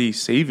somebody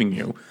saving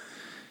you,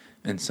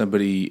 and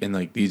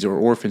like these are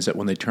orphans that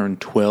when they turn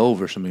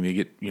 12 or something, they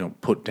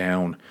get put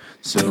down.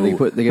 So They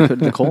get put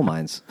in the coal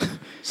mines.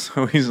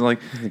 So he's like,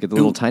 They get the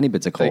little tiny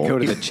bits of They coal. go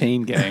to the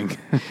chain gang.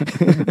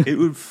 it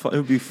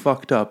would be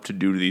fucked up to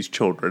do to these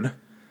children,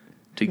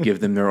 to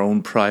give them their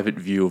own private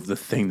view of the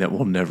thing that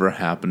will never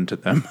happen to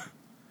them.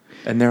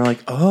 And they're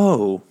like,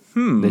 oh,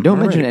 They don't all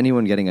mention right.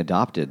 anyone getting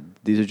adopted.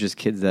 These are just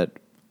kids that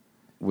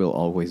will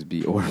always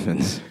be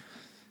orphans.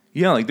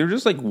 Yeah, like they're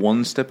just like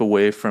one step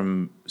away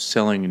from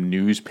selling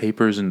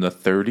newspapers in the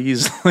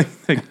 30s,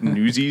 like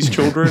Newsies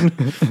children,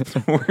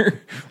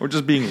 or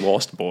just being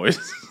lost boys.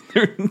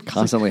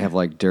 Constantly have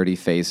like dirty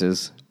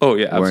faces. Oh,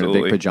 yeah, Wearing a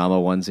absolutely. big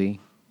pajama onesie,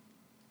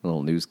 a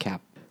little news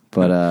cap.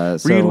 But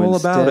so Read all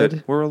about instead-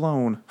 it. We're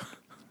alone.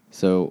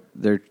 So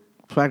they're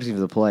practicing for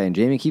the play, and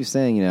Jamie keeps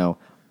saying,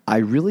 "I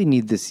really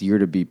need this year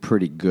to be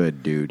pretty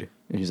good, dude."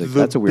 And he's like,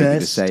 "That's a weird thing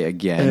to say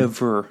again."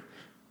 Ever.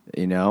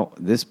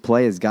 This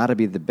play has got to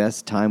be the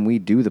best time we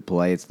do the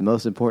play. It's the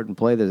most important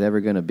play there's ever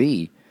going to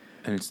be.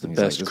 And it's the He's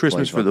like, best "This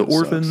Christmas play for the fucking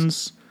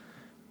orphans.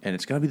 And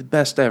it's got to be the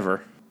best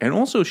ever. And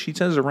also, she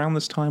says around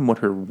this time what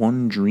her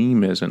one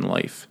dream is in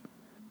life.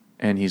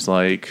 And he's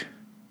like,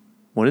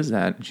 what is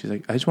that? And she's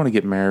like, I just want to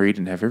get married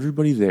and have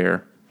everybody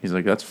there. He's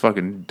like, that's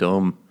fucking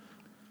dumb.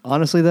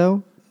 Honestly,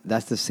 though,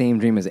 that's the same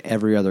dream as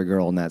every other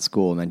girl in that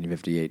school in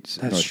 1958.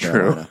 That's North true.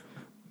 Carolina.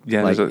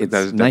 Yeah, Like, that is it's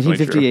definitely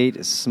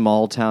 1958,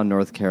 small town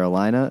North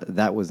Carolina.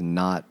 That was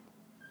not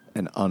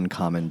an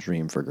uncommon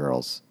dream for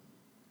girls.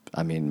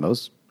 I mean,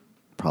 most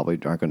probably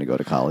aren't going to go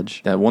to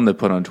college. true. That one that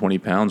put on 20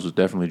 pounds was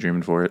definitely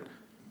dreaming for it.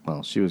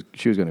 Well, she was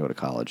going to go to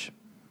college.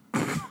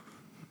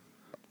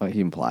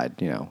 he implied,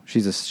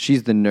 she's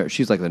the nerd.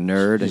 She's like the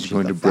nerd, and she's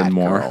going the to Bryn fat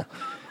Mawr. girl.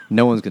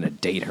 No one's going to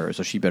date her,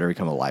 so she better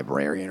become a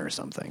librarian or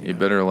something. You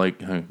better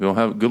go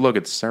have good luck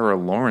at Sarah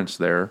Lawrence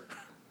there.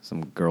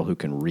 Some girl who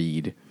can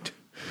read.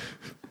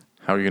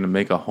 How are you going to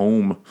make a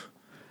home?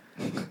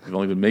 You've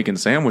only been making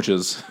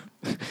sandwiches.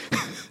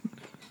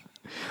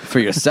 For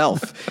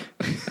yourself.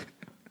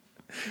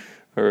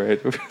 All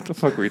right, what the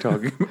fuck were we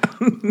talking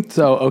about?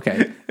 So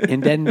okay,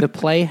 and then the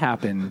play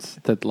happens.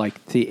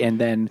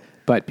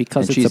 But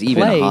because And it's she's a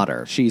even play,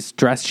 hotter. she's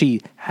dressed.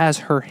 She has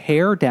her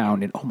hair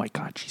down, and oh my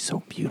god, she's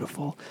so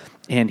beautiful.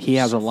 And he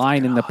has a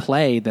line in the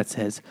play that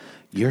says,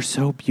 "You're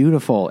so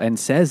beautiful," and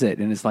says it,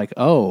 and it's like,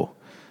 oh,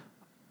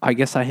 I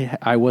guess I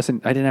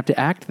didn't have to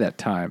act that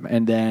time.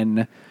 And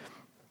then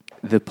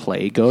the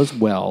play goes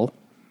well,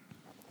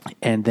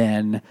 and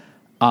then.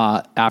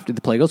 After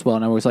the play goes well,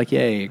 and I was like,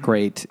 yay,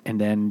 great.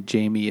 And then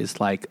Jamie is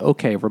like,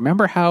 okay,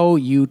 remember how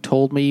you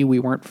told me we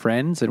weren't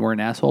friends and were an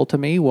asshole to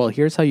me? Well,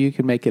 here's how you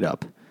can make it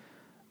up.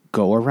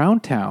 Go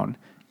around town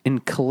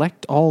and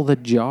collect all the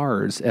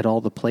jars at all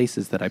the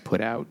places that I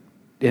put out,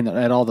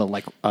 at all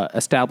the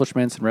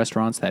establishments and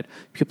restaurants that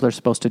people are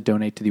supposed to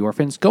donate to the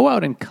orphans. Go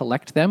out and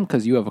collect them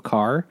because you have a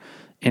car.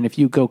 And if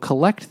you go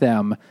collect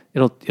them,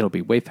 it'll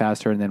be way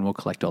faster, and then we'll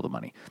collect all the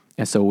money.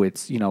 And so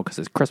it's,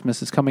 because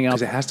Christmas is coming out.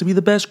 Because it has to be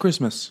the best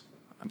Christmas.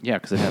 Yeah,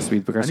 because it has to be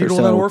the I need all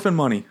that orphan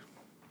money.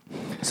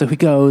 So he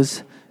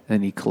goes,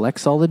 and he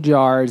collects all the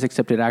jars,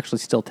 except it actually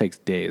still takes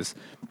days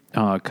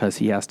because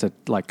he has to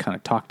kind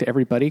of talk to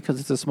everybody because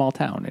it's a small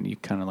town, and you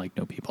kind of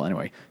know people.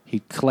 Anyway,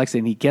 he collects it,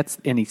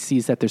 and he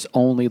sees that there's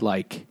only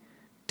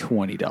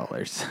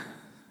 $20.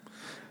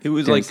 It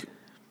was There's-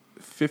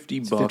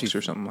 $50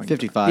 or something like that.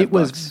 55 It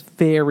was bucks.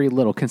 very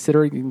little,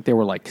 considering there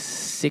were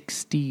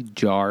 60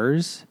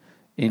 jars,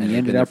 and he they'd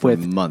ended been there up for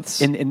with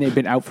months. and they've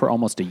been out for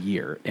almost a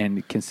year. And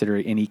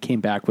he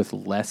came back with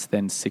less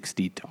than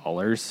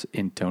 $60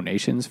 in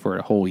donations for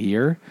a whole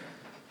year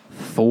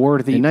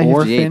for the In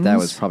 1958, orphans. that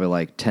was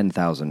probably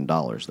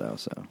 $10,000 though.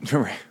 So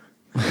Right.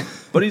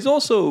 But he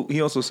also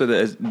said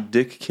that as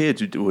dick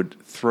kids would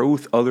throw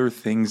other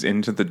things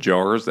into the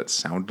jars that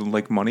sounded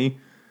like money.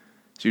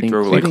 So you'd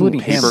throw Including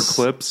paper him.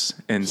 clips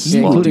and He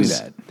didn't do slugs.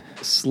 that.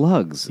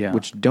 slugs, Yeah.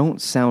 which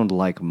don't sound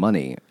like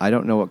money. I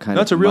don't know what kind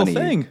That's of a real money.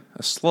 thing.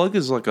 A slug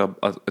is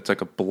it's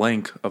like a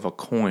blank of a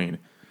coin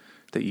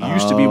that you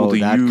used to be able to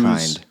that use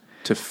kind.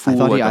 to I fool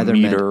thought he like a either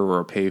meter meant- or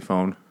a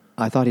payphone.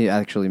 I thought he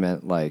actually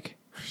meant like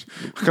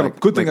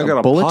Good thing like I got a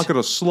a bullet? pocket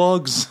of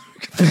slugs.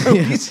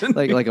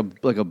 like a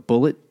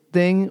bullet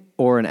thing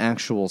or an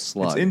actual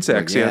slug. It's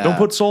insects. Like, Yeah, don't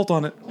put salt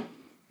on it.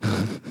 I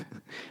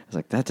was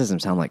like, that doesn't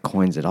sound like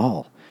coins at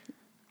all.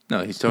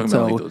 No, he's talking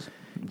So, about those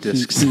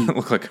discs he- that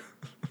look like.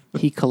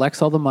 He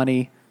collects all the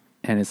money,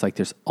 and it's like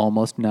there's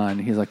almost none.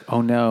 He's like,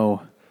 oh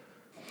no,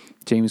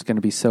 Jamie's going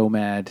to be so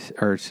mad,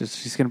 or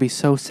she's going to be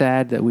so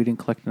sad that we didn't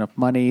collect enough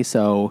money.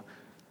 So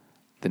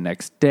the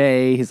next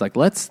day, he's like,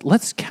 let's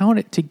count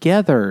it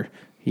together.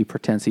 He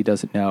pretends he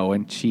doesn't know,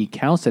 and she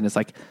counts it, and it's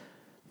like,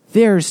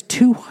 there's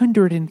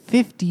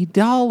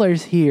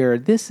 $250 here.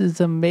 This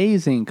is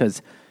amazing,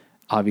 because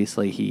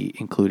obviously he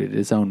included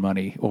his own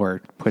money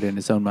or put in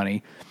his own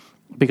money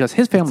because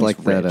his family's Like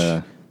rich.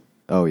 that.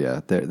 Oh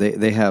yeah,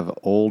 they have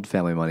old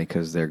family money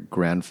because their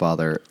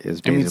grandfather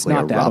is I mean, it's basically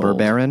not a that robber old.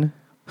 baron.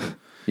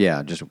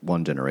 Yeah, just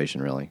one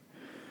generation really.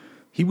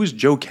 He was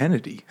Joe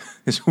Kennedy,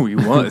 is who he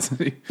was.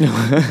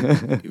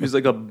 He was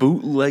like a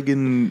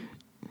bootlegging,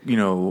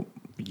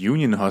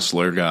 union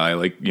hustler guy,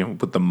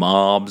 with the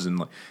mobs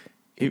and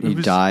He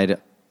died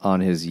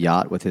on his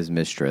yacht with his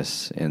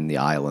mistress in the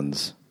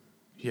islands.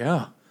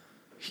 Yeah,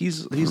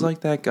 he's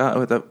like that guy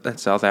with that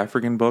South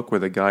African book where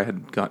the guy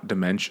had got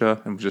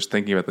dementia and was just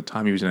thinking about the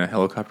time he was in a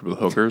helicopter with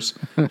hookers.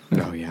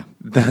 Oh yeah,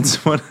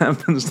 That's what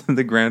happens to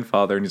the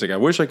grandfather, and he's like, "I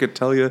wish I could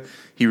tell you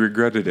he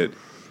regretted it,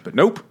 but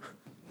nope."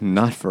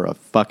 not for a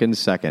fucking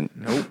second.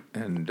 Nope,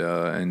 and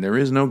there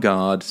is no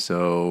God,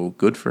 so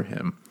good for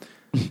him.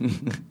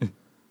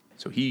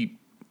 So he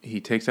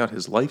takes out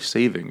his life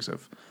savings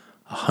of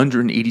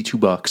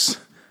 $182,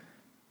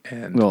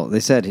 and Well, they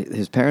said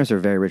his parents are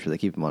very rich, but they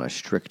keep him on a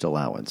strict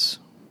allowance.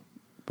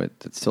 But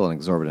it's still an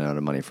exorbitant amount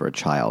of money for a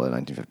child in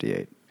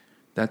 1958.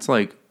 that's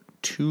like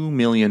 2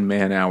 million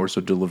man hours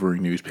of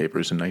delivering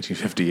newspapers in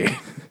 1958.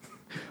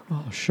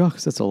 Oh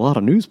shucks, that's a lot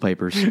of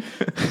newspapers.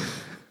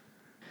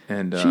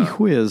 And Gee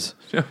whiz!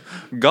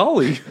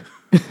 golly,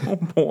 oh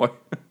boy,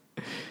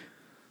 that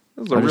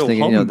was a I'm real just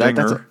thinking, that's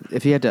humdinger.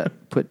 if he had to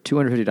put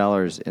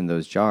 $250 in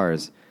those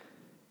jars,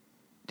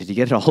 did he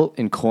get it all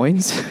in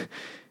coins?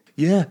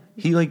 Yeah,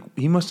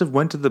 he must have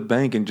went to the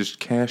bank and just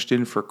cashed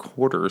in for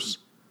quarters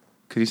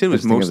because he said it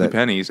was Just think of mostly that-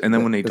 pennies. And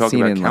then when they the talk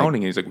scene about in,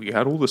 counting, he's like, "We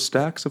had all the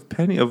stacks of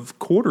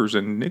quarters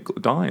and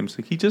dimes."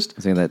 Like he just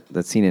I think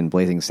that scene in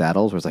Blazing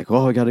Saddles where it's like,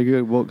 oh,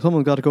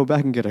 someone got to go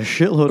back and get a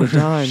shitload of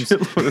dimes.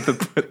 shitload at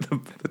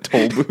the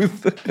toll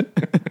booth.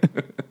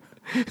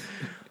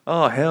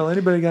 Oh hell,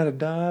 anybody got a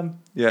dime?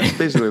 Yeah, it's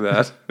basically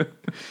that.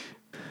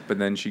 But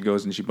then she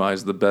goes and she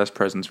buys the best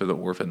presents for the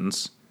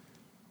orphans,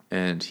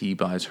 and he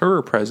buys her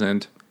a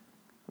present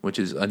which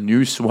is a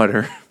new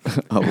sweater.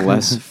 A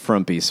less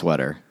frumpy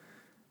sweater.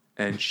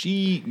 And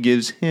she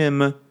gives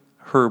him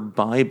her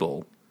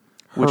Bible,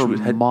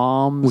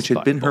 which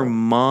had been her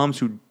mom's,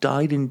 who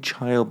died in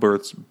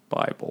childbirth's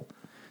Bible,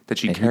 that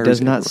she And carries. he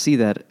does not everywhere. see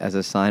that as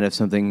a sign of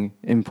something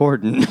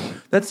important.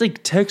 That's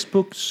like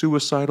textbook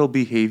suicidal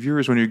behavior,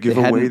 is when you give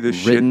away the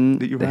shit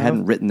that you They have.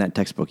 hadn't written that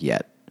textbook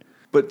yet.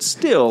 But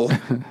still,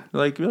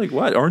 you're like,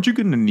 what? Aren't you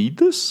going to need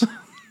this?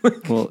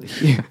 Well,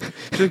 She's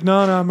like, no,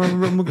 I'm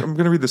going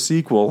to read the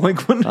sequel. Like,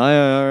 what?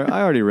 I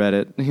already read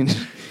it.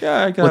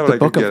 Yeah, I got What, what the I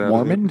Book could get of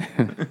out of it.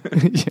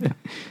 Mormon?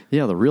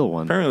 Yeah, the real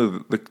one.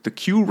 Apparently, the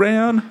Q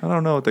ran. I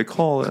don't know what they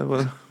call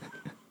it.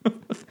 But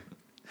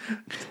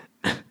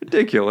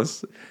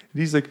ridiculous. And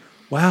he's like,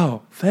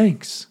 wow,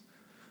 thanks.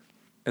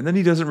 And then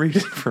he doesn't read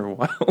it for a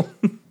while.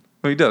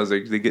 Well, he does.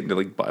 They get into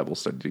like Bible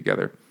study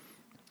together.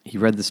 He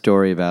read the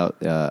story about.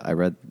 I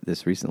read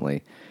this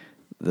recently.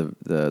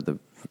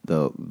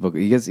 The book.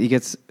 He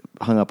gets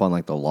hung up on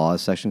like the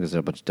laws section because there's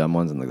a bunch of dumb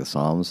ones in like the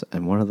Psalms,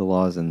 and one of the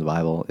laws in the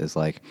Bible is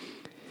like,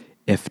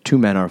 if two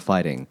men are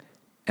fighting,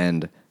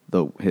 and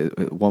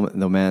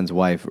the man's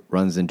wife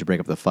runs in to break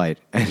up the fight,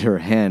 and her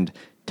hand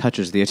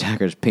touches the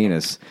attacker's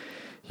penis,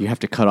 you have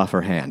to cut off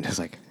her hand. It's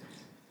like,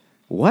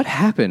 what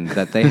happened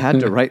that they had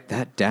to write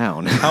that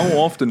down? How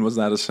often was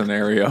that a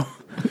scenario?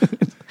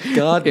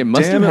 God, It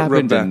must damn have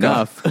happened Rebecca.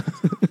 enough.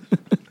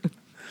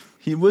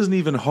 He wasn't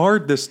even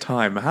hard this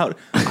time. How?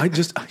 I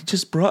just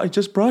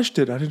brushed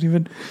it. I didn't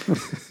even.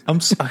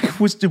 It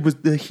was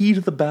the heat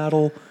of the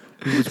battle.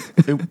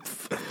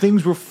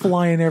 Things were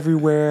flying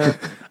everywhere,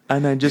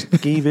 and I just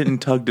gave it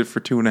and tugged it for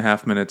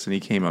 2.5 minutes, and he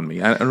came on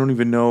me. I don't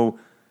even know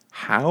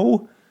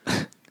how.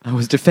 I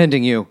was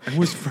defending you. It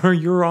was for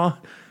your on.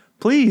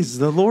 Please,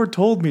 the Lord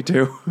told me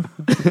to.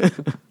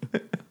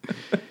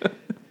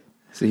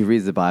 So he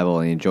reads the Bible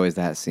and he enjoys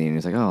that scene.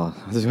 He's like, oh,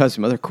 there's got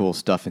some other cool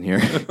stuff in here.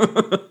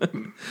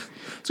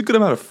 It's a good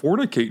amount of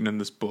fornicating in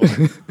this book.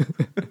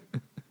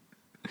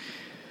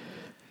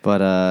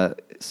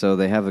 But so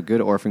they have a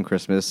good orphan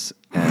Christmas,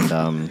 and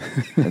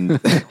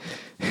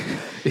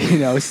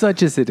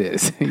Such as it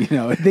is.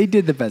 They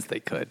did the best they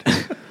could.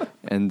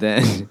 and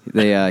then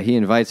he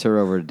invites her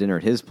over to dinner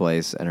at his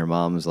place, and his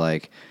mom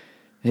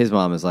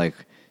is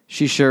like,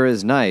 she sure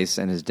is nice,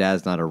 and his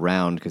dad's not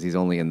around because he's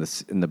only in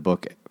the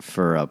book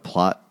for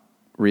plot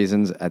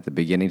reasons at the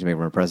beginning to make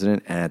him a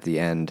president, and at the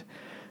end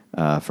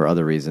for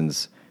other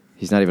reasons.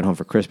 He's not even home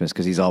for Christmas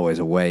because he's always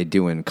away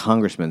doing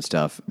congressman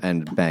stuff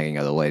and banging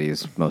other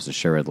ladies, most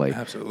assuredly.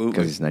 Absolutely.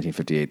 Because he's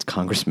 1958's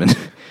congressman.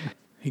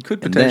 He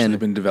could And potentially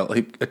then- have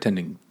been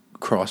attending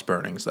cross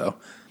burnings, though.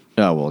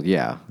 Oh, well,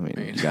 yeah. I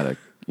mean, you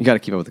gotta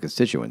keep up with the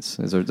constituents.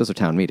 Those are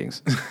town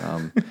meetings.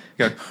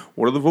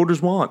 What do the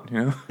voters want?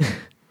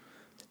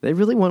 They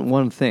really want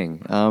one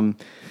thing.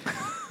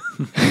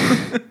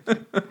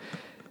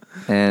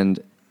 And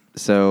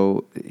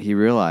so he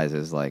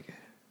realizes, like,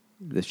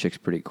 this chick's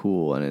pretty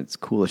cool, and it's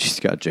cool that she's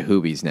got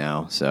jahoobies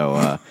now. So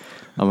I'm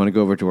going to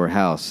go over to her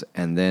house,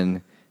 and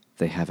then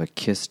they have a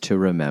kiss to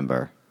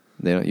remember.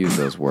 They don't use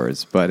those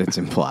words, but it's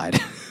implied.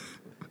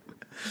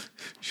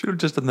 Should have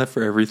just done that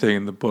for everything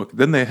in the book.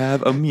 Then they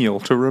have a meal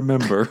to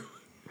remember.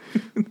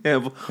 They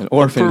have An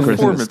orphan a Christmas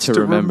performance to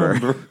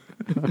remember.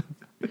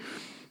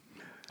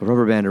 A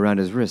rubber band around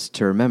his wrist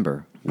to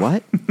remember.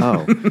 What?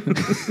 Oh,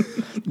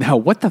 Now,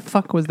 what the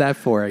fuck was that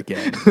for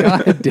again?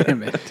 God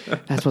damn it.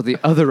 that's what the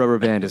other rubber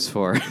band is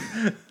for.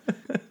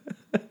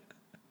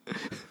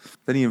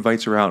 Then he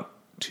invites her out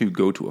to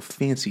go to a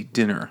fancy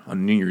dinner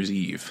on New Year's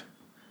Eve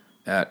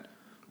at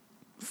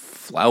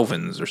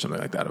Flauven's or something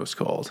like that it was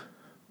called.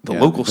 The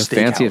local the steakhouse.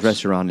 fanciest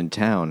restaurant in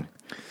town.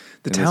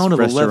 The And town this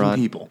of 11 restaurant-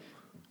 people.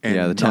 And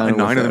Yeah, the town and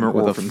 9 of them are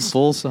with orphans. a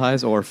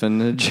full-size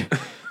orphanage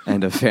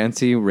and a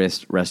fancy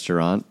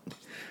restaurant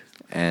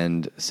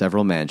and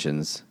several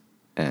mansions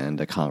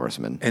and a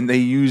congressman. And they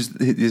use,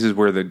 this is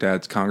where the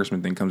dad's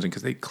congressman thing comes in,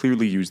 because they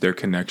clearly use their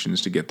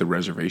connections to get the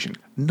reservation.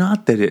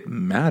 Not that it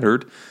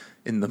mattered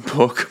in the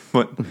book,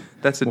 but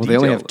that's a Well,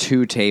 detail. they only have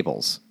 2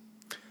 tables.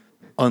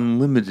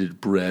 Unlimited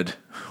bread.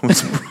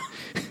 was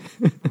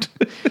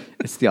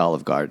It's the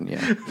Olive Garden,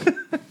 yeah.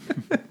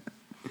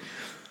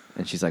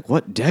 And she's like,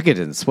 what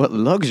decadence, what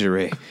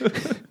luxury.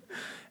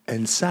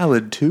 and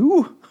salad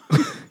too?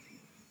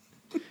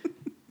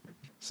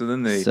 So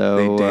then they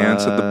So,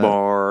 dance at the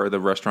bar, the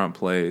restaurant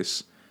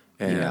place,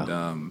 and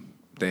Yeah.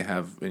 they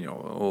have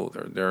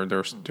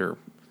they're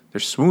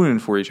swooning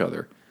for each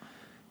other.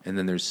 And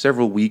then there's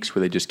several weeks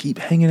where they just keep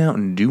hanging out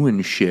and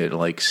doing shit,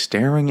 like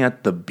staring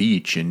at the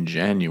beach in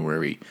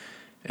January.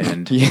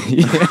 And Yeah.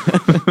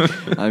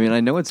 I mean,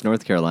 I know it's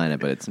North Carolina,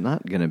 but it's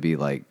not going to be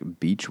like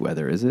beach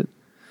weather, is it?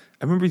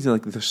 I remember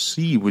like the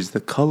sea was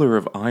the color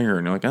of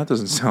iron. I'm like, that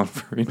doesn't sound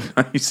very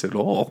nice at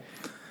all.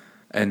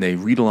 And they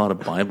read a lot of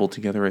Bible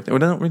together. Right there. Well,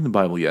 they don't read the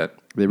Bible yet.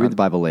 They read the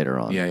Bible later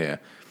on. Yeah.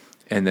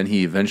 And then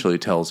he eventually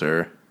tells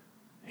her,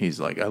 he's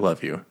like, I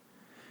love you.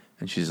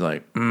 And she's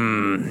like,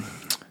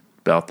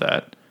 about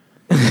that.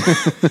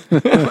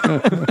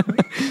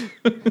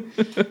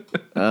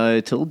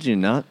 I told you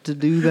not to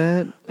do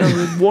that.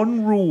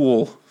 One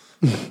rule.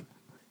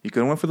 You could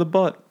have went for the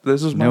butt.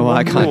 This is my No one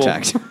eye rule."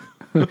 contact.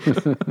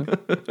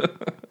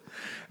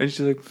 And she's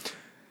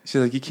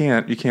like, you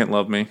can't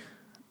love me.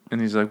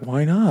 And he's like,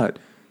 why not?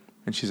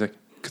 And she's like,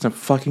 because I'm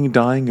fucking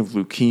dying of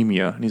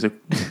leukemia. And he's like,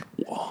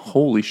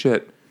 holy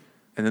shit.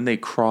 And then they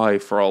cry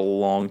for a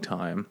long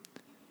time,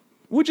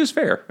 which is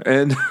fair.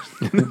 And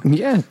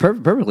Yeah,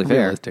 perfectly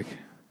fair. Realistic.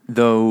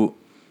 though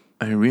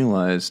I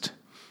realized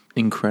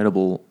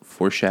incredible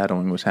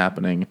foreshadowing was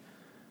happening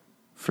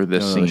for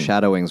this No, scene. the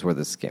shadowings were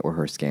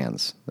her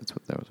scans. That's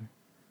what that was.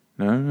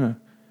 No.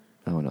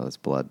 Oh no, that's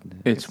blood.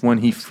 It's when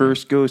he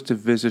first goes to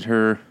visit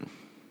her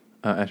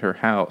at her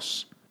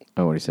house.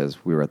 Oh, when he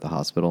says we were at the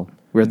hospital,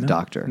 we were at the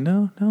doctor.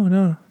 No.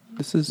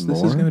 This is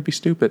More? going to be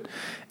stupid.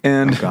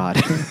 And Oh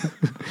God.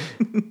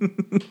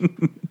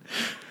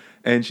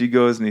 and she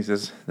goes and he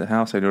says, the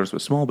house I noticed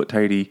was small but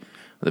tidy,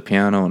 with a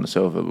piano and a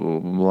sofa, blah, blah,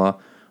 blah, blah.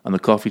 On the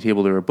coffee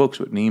table there were books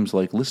with names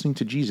like Listening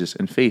to Jesus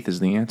and Faith is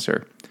the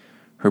Answer.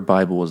 Her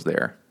Bible was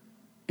there.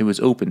 It was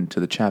open to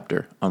the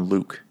chapter on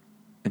Luke,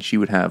 and she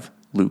would have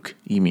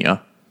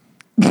leukemia.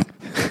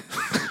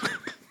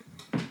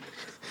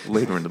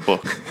 Later in the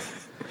book.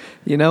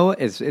 You know,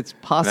 it's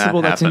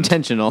possible That that's happened.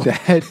 intentional.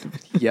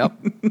 Yep.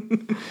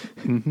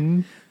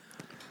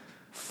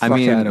 I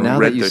mean, Adam now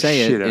read that you the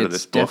say shit it, out of it's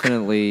this book.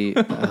 definitely.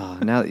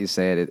 Now that you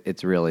say it,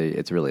 it's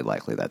really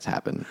likely that's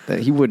happened. That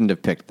he wouldn't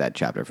have picked that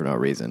chapter for no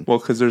reason. Well,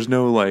 because there's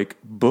no, like,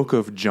 book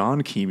of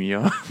John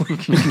Chemia.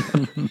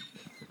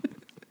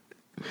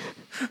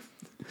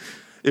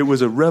 It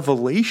was a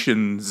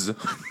Revelations.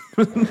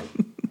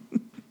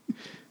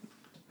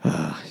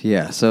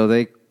 Yeah, so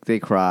they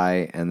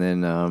cry, and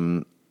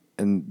then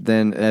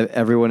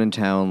everyone in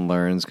town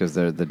learns because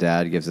the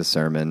dad gives a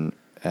sermon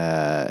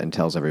and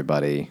tells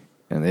everybody,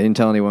 and they didn't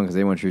tell anyone because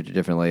they weren't treated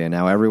differently, and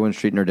now everyone's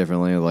treating her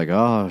differently. Like,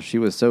 oh, she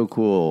was so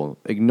cool,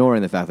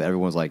 ignoring the fact that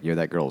everyone's like, "Yo,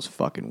 that girl's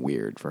fucking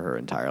weird" for her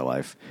entire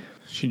life.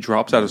 She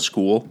drops out of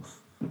school.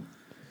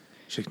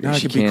 She's like, no, She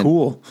she be can't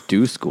cool.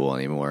 do school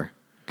anymore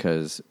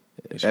because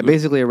Basically-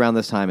 basically around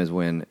this time is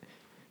when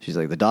she's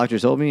like, the doctor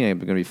told me I'm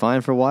going to be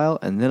fine for a while,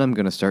 and then I'm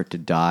going to start to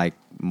die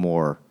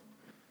more.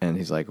 And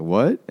he's like,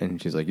 what?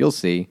 And she's like, you'll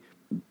see.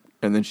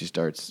 And then she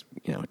starts,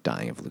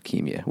 dying of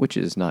leukemia, which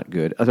is not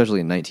good, especially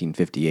in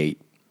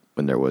 1958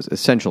 when there was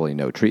essentially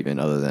no treatment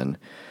other than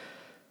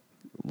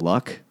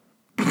luck.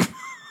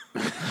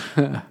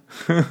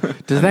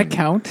 Does that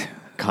count?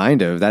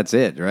 Kind of. That's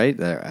it, right?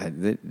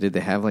 Did they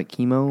have like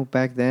chemo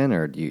back then,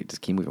 or does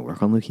chemo even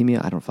work on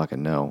leukemia? I don't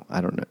fucking know.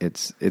 I don't know.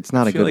 It's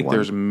not I a feel good like one.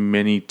 there's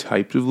many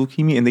types of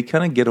leukemia, and they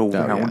kind of get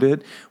around yeah.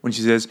 it when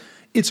she says,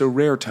 it's a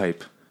rare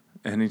type.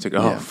 And he's like,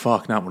 oh, Yeah.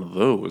 fuck, not one of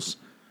those.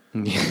 I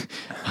mean,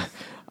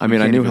 I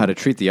can't knew even- how to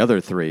treat the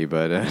other three,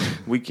 but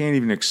We can't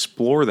even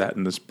explore that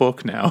in this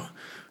book now.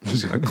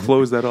 Just gonna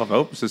close that off.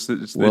 Oh,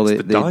 it's Well,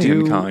 the they dying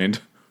do- kind.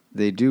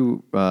 they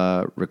do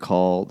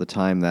recall the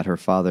time that her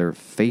father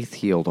faith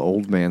healed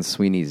old man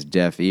Sweeney's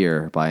deaf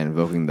ear by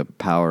invoking the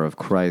power of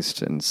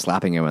Christ and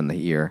slapping him in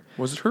the ear.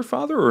 Was it her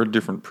father or a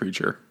different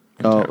preacher?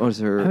 Oh, it was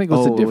her? I think it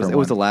was a different It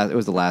was the one. last. It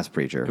was the last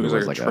preacher who was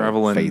was like like a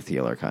traveling- a faith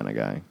healer kind of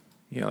guy.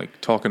 Yeah, like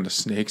talking to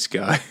snakes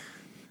guy.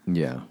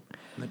 Yeah.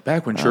 Like,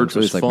 back when church So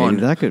was he's like,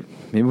 fun.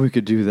 maybe we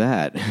could do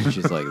that. And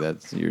she's like,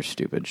 you're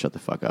stupid. Shut the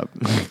fuck up.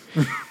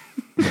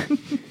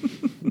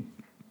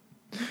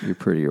 You're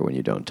prettier when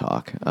you don't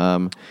talk.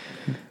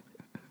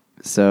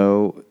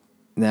 So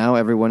now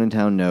everyone in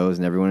town knows,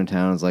 and everyone in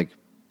town is like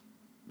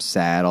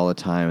sad all the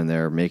time, and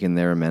they're making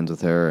their amends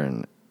with her.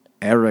 And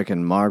Eric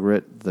and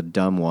Margaret, the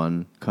dumb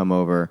one, come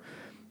over,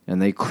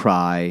 and they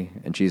cry,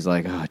 and she's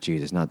like, "Oh,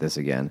 Jesus, not this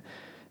again."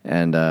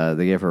 And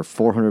they gave her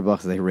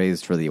 $400 they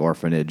raised for the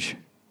orphanage,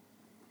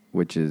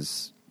 which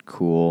is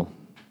cool.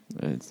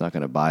 It's not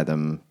going to buy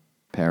them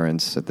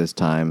parents at this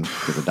time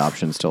because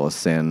adoption's still a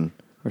sin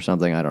or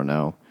something. I don't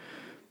know.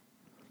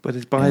 But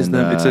it buys And,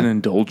 them, it's an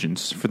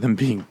indulgence for them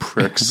being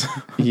pricks.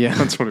 Yeah.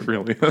 That's what it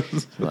really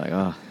is. Like,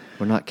 oh,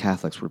 we're not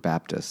Catholics, we're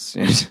Baptists.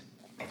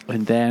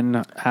 And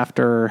then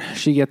after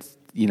she gets,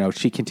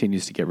 she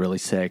continues to get really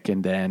sick.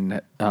 And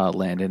then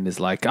Landon is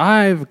like,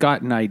 I've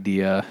got an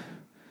idea.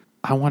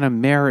 I want to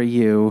marry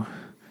you.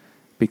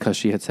 Because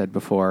she had said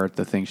before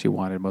the thing she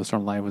wanted most of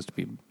her life was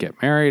to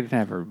get married and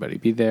have everybody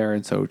be there.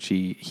 And so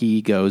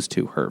he goes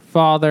to her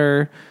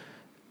father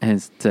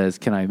and says,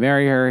 can I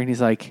marry her? And he's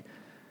like,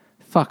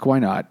 fuck, why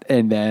not?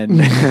 And then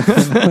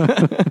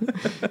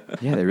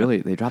Yeah,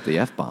 they dropped the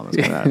F-bomb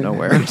out of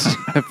nowhere.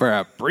 for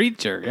a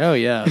preacher. Oh,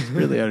 yeah. It's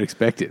really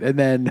unexpected. And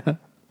then,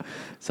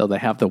 so they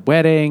have the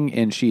wedding,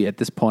 and she, at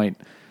this point,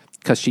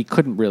 because she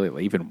couldn't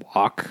really even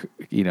walk,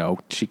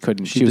 she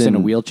couldn't, she was in a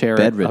been wheelchair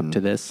bedridden.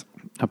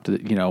 up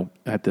to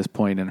at this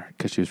point, and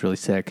because she was really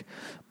sick,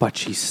 but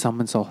she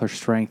summons all her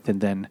strength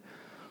and then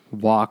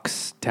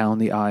walks down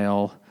the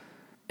aisle,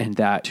 and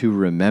that To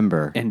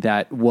remember. and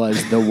that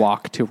was the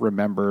walk to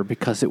remember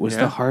because it was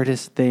Yeah. the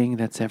hardest thing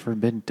that's ever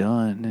been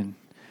done. And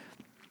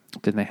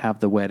then they have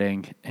the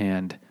wedding,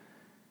 and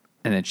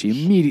then she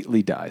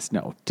immediately dies.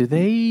 No, do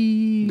they?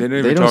 They didn't They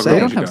even don't talk say. They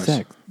about don't you have guys.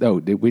 sex. No,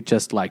 we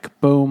just like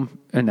boom,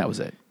 and that was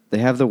it. They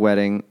have the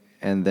wedding,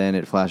 and then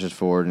it flashes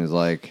forward and is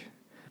like,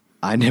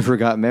 I never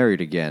got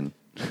married again.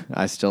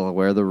 I still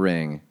wear the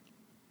ring.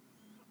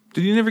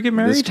 Did he never get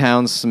married? This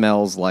town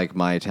smells like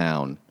my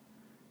town.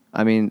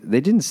 I mean, they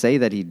didn't say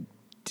that he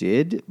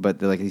did, but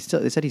they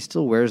said he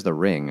still wears the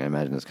ring. I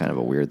imagine it's kind of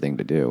a weird thing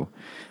to do.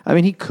 I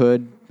mean, he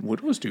could.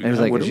 Widows do And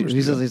that.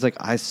 he's like,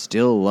 I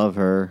still love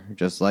her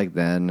just like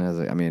then.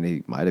 I mean,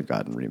 he might have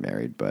gotten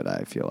remarried, but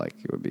I feel like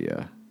it would be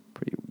a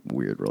pretty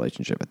weird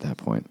relationship at that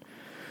point.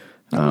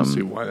 I don't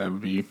see why that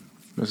would be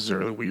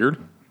necessarily weird.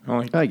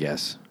 I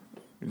guess.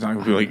 It's not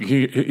going to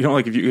be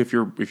like like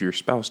if your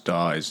spouse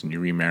dies and you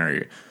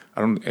remarry.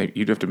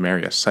 You'd have to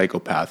marry a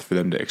psychopath for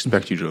them to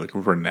expect you to like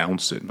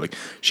renounce it. Like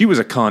she was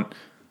a cunt.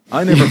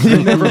 I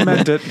never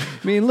meant it.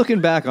 I mean,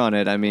 looking back on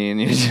it, I mean,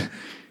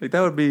 like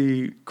that would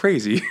be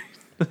crazy.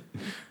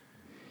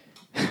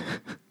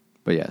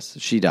 But yes,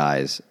 she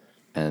dies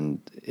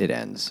and it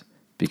ends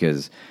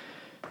because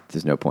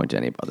there's no point to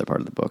any other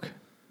part of the book.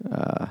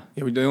 The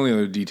only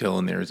other detail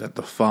in there is that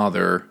the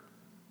father,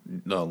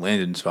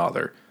 Landon's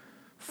father,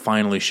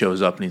 finally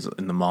shows up and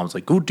the mom's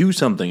like, go do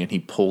something, and he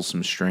pulls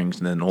some strings,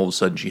 and then all of a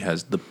sudden she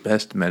has the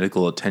best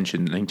medical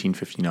attention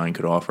 1959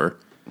 could offer.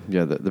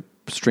 Yeah, the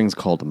string's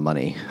called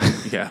money.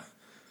 Yeah.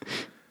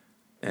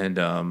 And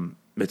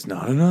it's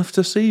not enough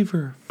to save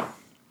her.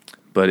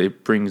 But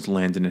it brings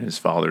Landon and his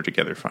father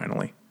together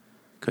finally.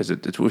 Because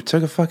it's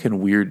like a fucking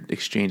weird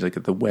exchange. Like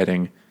at the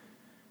wedding,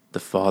 the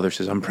father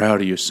says, I'm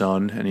proud of you,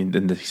 son.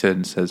 And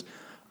he says,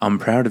 I'm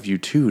proud of you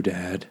too,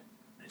 Dad.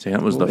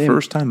 That was the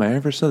first time I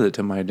ever said it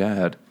to my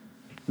dad.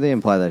 They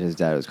imply that his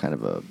dad was kind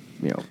of a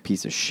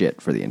piece of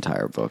shit for the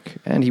entire book,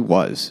 and he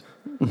was.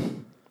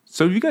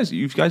 So you guys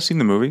seen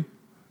the movie?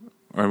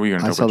 Or are we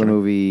going to? I saw the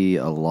movie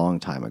a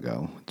long time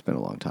ago. It's been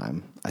a long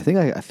time. I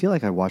feel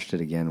like I watched it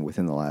again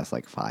within the last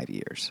 5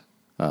 years.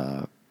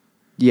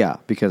 Yeah,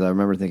 because I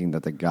remember thinking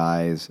that the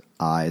guy's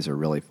eyes are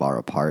really far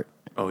apart.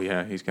 Oh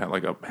yeah, he's got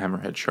like a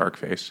hammerhead shark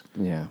face.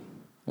 Yeah.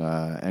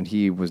 And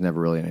he was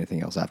never really in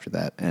anything else after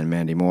that. And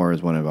Mandy Moore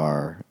is one of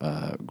our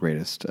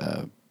greatest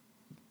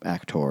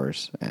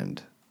actors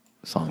and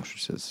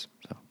songstresses.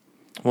 So,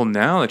 well,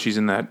 now that she's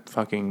in that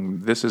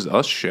fucking This Is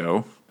Us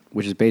show,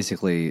 which is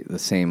basically the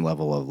same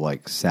level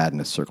of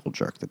sadness circle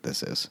jerk that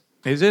this is.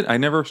 Is it? I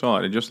never saw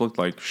it. It just looked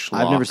like schlock.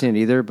 I've never seen it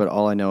either, but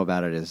all I know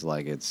about it is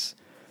it's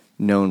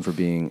known for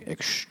being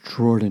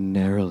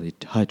extraordinarily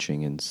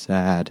touching and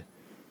sad.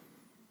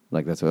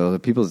 That's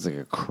what people. It's like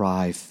a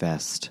cry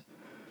fest.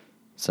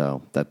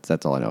 So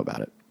that's all I know about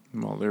it.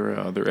 Well,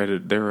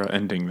 they're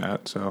ending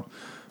that. So,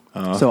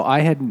 so I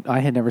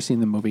had never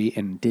seen the movie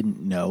and didn't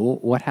know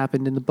what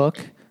happened in the book.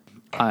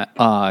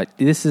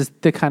 This is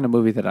the kind of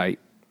movie that I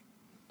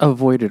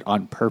avoided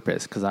on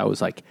purpose because I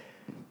was like,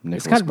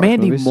 it's got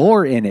Mandy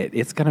Moore in it.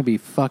 It's gonna be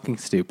fucking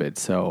stupid.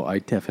 So I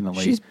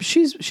definitely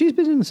she's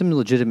been in some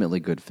legitimately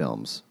good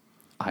films.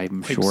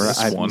 I'm sure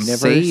I've never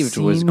Saved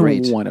seen was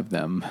great. one of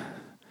them.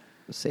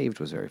 Saved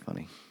was very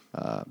funny.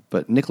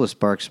 But Nicholas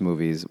Sparks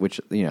movies,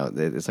 which,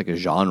 it's like a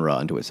genre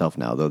unto itself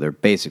now, though they're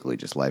basically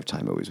just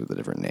Lifetime movies with a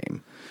different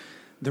name.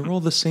 They're all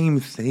the same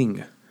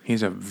thing. He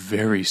has a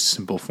very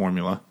simple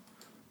formula.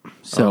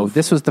 So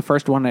this was the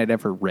first one I'd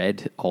ever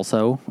read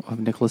also of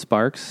Nicholas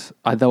Sparks.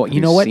 Though,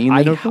 you know what?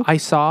 I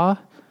saw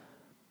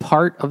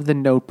part of the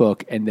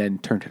Notebook and then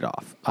turned it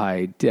off.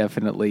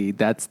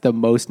 That's the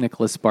most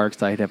Nicholas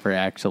Sparks I'd ever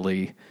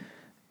actually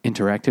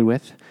interacted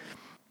with.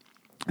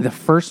 The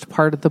first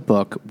part of the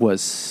book was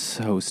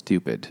so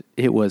stupid.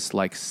 It was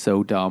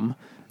so dumb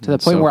to the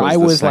point where I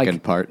was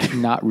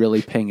not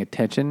really paying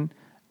attention.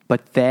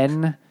 But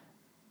then,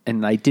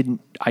 and I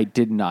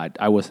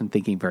wasn't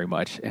thinking very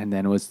much. And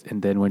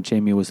then when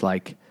Jamie was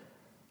like,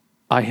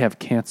 I have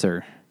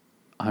cancer,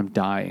 I'm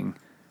dying.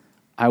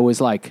 I was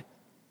like,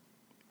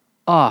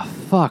 oh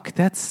fuck,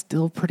 that's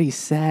still pretty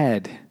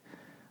sad.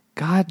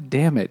 God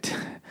damn it.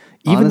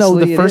 Even though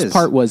the first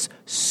part was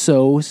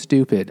so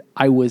stupid,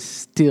 I was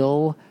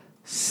still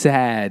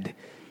sad.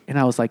 And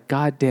I was like,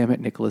 God damn it,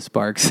 Nicholas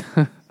Sparks.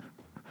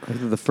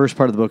 The first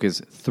part of the book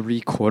is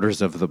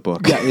 3/4 of the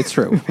book. Yeah, it's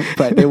true.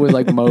 But it was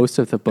most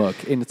of the book.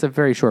 And it's a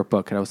very short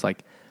book. And I was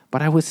like,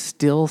 but I was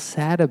still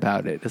sad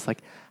about it. It's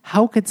like,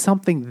 how could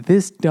something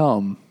this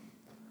dumb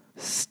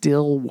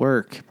still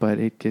work? But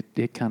it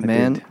kind of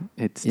did.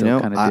 It still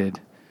kind of did.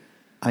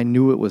 I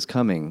knew it was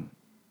coming.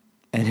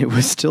 And it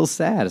was still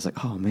sad. It's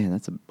like, oh man,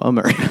 that's a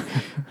bummer.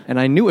 And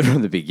I knew it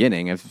from the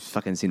beginning. I've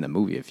fucking seen the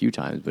movie a few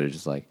times, but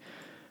it's just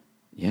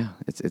yeah,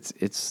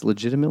 it's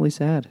legitimately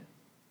sad.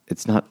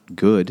 It's not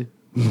good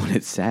when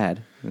it's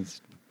sad.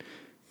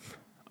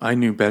 I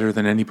knew better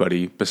than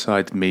anybody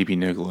besides maybe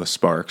Nicholas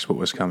Sparks what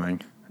was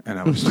coming, and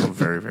I was still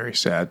very, very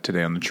sad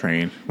today on the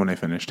train when I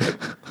finished it,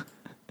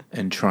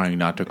 and trying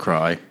not to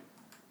cry.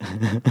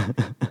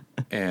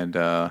 And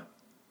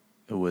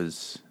it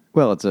was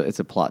it's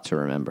a plot to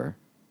remember.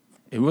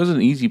 It was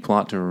an easy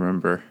plot to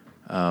remember,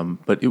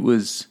 but it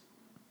was.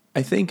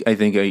 I think when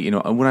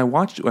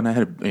I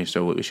had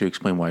so we should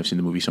explain why I've seen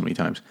the movie so many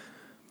times.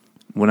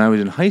 When I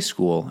was in high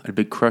school, I had a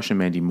big crush on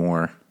Mandy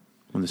Moore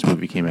when this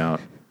movie came out.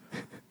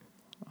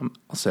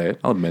 I'll say it.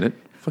 I'll admit it.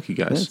 Fuck you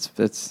guys.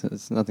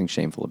 It's nothing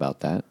shameful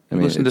about that. I You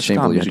mean, listen it's to ska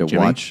shameful you music, had to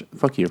Jimmy. watch.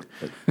 Fuck you.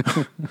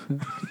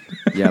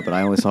 Yeah, but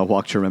I only saw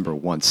Walk to Remember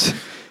once,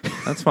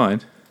 That's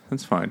fine.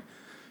 That's fine.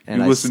 and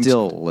You I listened-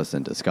 still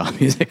listen to ska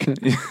music.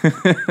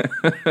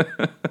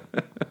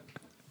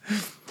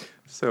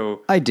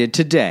 So I did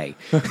today.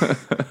 you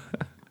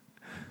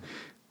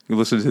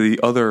listen to the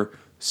other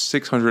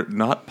 600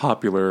 not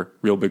popular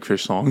Real Big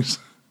Fish songs.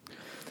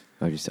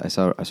 I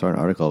saw an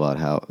article about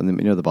how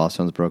the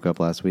Bosstones broke up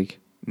last week.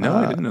 No,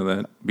 I didn't know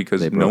that because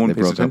they no one they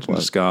pays broke up attention to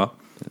last- ska.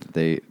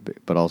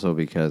 But also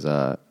because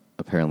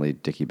apparently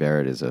Dickie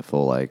Barrett is a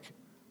full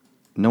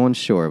no one's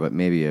sure, but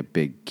maybe a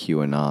big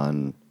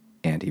QAnon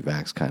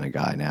anti-vax kind of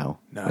guy now.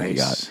 Like, he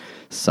got Nice.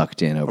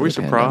 sucked in over. Are we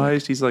the pandemic.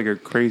 surprised? He's like a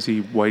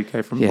crazy white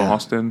guy from Yeah.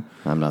 Boston.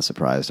 I'm not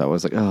surprised. I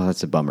was like, oh,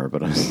 that's a bummer,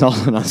 but it's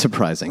also not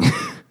surprising.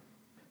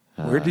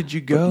 Where did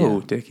you go,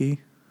 yeah.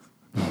 Dickie?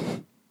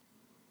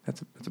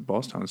 That's a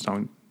Boston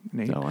song,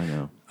 Nate. No, I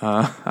know.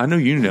 I know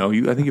you know.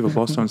 I think you have a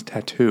Boston's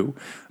tattoo.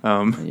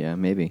 Yeah,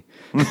 maybe.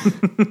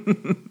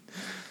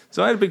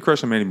 So I had a big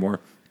crush on Mandy Moore.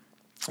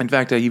 In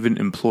fact, I even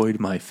employed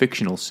my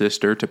fictional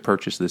sister to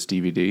purchase this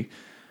DVD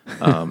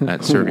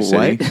at Circuit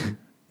City.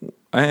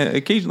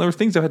 Occasionally, there were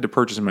things I had to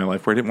purchase in my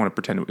life where I didn't want to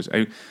pretend it was.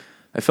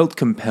 I felt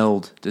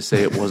compelled to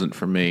say it wasn't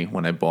for me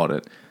when I bought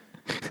it.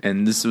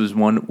 And this was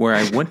one where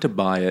I went to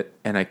buy it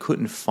and I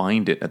couldn't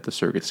find it at the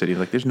Circuit City.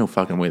 Like, there's no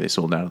fucking way they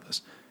sold out of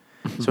this.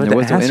 So I had There to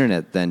was no ask-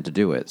 internet then to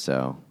do it,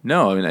 so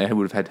No, I mean, I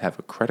would have had to have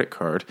a credit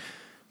card.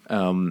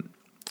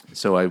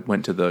 So I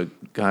went to the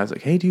guy. I was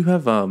like, "Hey, do you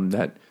have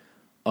that?"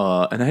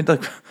 And I had I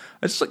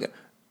just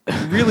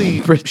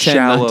really Pretend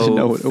not to shallow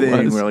know what it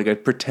thing was. where I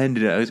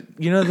pretended I was.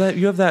 You know that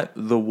you have that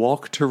The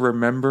Walk to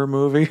Remember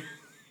movie.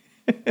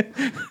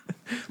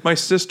 My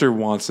sister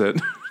wants it.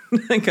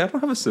 Like, I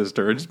don't have a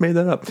sister. I just made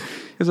that up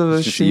because I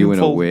was a Just you in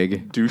a shameful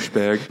wig.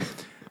 douchebag.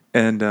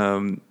 And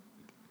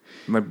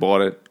I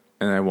bought it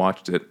and I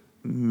watched it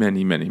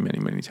many, many, many,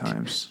 many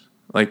times.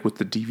 Like with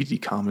the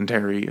DVD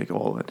commentary, like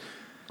all that.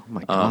 oh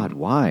my god,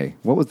 why?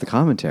 What was the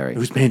commentary? It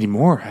was Mandy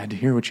Moore. I had to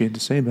hear what she had to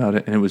say about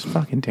it, and it was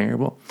fucking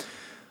terrible.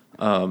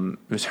 It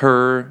was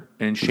her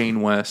and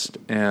Shane West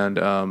and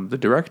the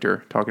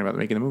director talking about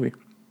making the movie.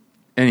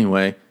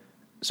 Anyway,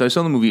 so I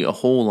saw the movie a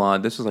whole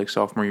lot. This was like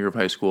sophomore year of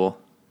high school.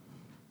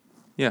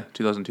 Yeah,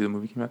 2002 the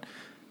movie came out.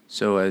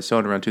 So I saw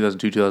it around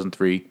 2002,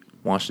 2003.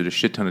 Watched it a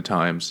shit ton of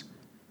times.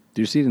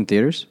 Did you see it in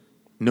theaters?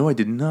 No, I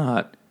did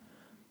not.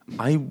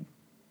 I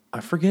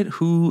forget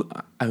who.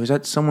 I was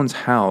at someone's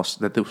house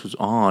that this was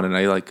on, and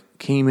I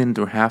came in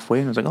through halfway,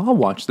 and I was like, "Oh, I'll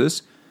watch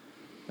this,"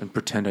 and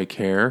pretend I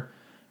care.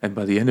 And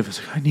by the end of it, I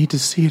was like, "I need to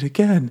see it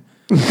again."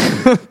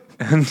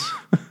 And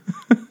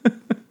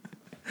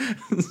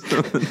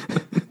so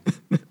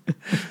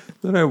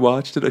then I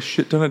watched it a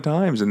shit ton of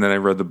times, and then I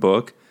read the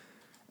book,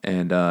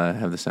 and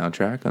have the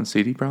soundtrack on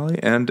CD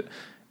probably, and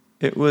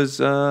it was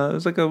a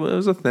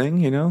thing,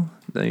 you know.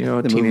 The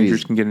Teenagers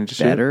movie's can get into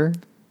shit. better.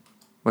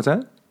 What's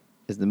that?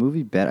 Is the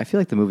movie better? I feel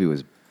like the movie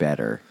was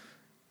better.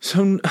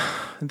 So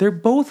they're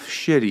both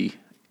shitty.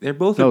 They're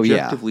both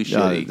objectively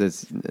shitty.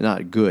 That's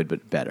not good,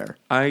 but better.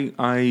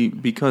 I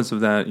because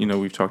of that,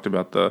 we've talked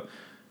about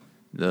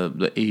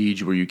the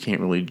age where you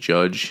can't really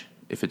judge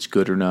if it's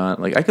good or not.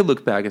 Like, I could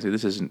look back and say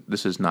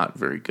this is not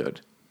very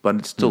good, but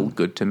it's still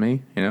good to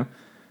me,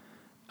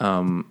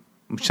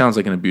 Which sounds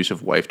like an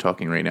abusive wife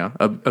talking right now.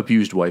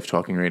 Abused wife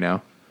talking right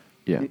now.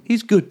 Yeah.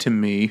 He's good to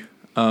me,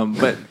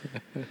 but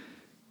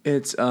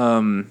it's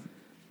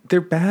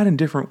they're bad in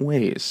different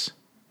ways.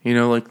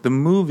 Like the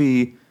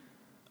movie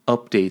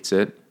updates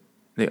it.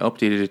 They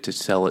updated it to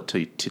sell it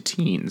to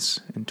teens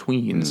and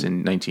tweens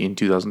in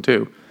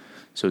 2002.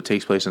 So it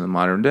takes place in the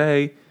modern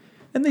day,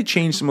 and they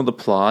changed some of the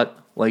plot.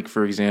 Like,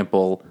 for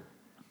example,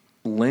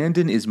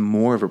 Landon is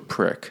more of a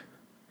prick.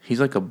 He's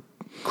like a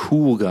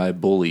cool guy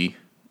bully,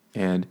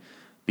 and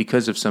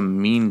because of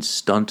some mean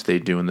stunt they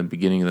do in the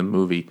beginning of the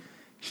movie,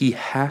 he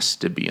has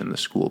to be in the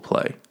school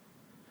play.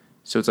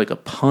 So it's like a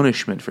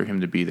punishment for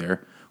him to be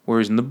there.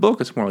 Whereas in the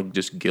book, it's more like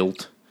just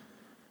guilt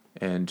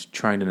and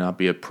trying to not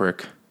be a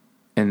prick.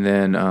 And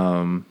then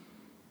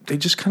they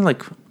just kind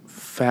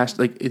of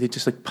they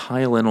just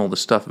pile in all the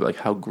stuff about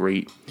how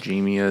great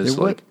Jamie is.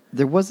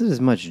 There wasn't as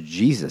much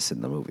Jesus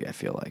in the movie, I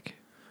feel like.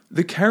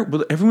 The character,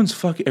 but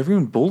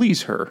everyone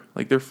bullies her.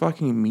 Like, they're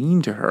fucking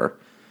mean to her.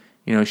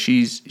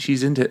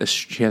 She's into.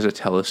 She has a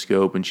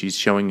telescope, and she's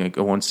showing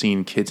one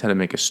scene kids how to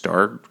make a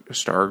star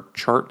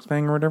chart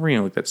thing or whatever.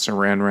 Like that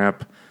Saran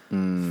wrap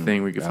thing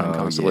where you can find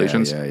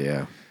constellations.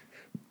 Yeah.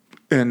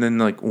 And then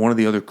one of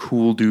the other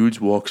cool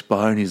dudes walks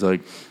by, and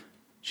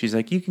she's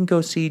like, "You can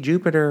go see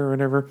Jupiter or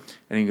whatever,"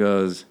 and he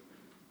goes,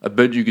 "I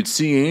bet you could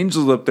see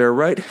angels up there,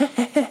 right?"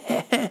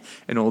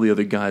 And all the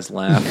other guys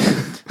laugh.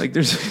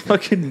 There's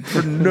fucking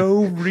for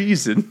no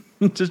reason.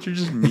 You're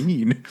just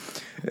mean.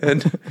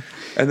 And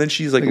then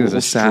she's like a little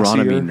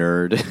astronomy sassier.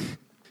 nerd.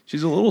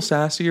 She's a little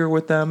sassier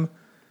with them.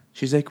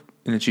 She's like,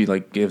 and then she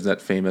gives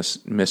that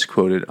famous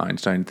misquoted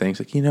Einstein thing.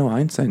 It's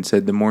Einstein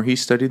said the more he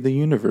studied the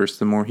universe,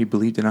 the more he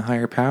believed in a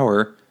higher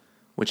power,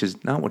 which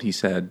is not what he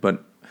said,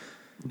 but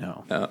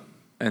No.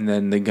 And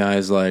then the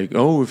guy's like,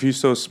 "Oh, if he's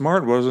so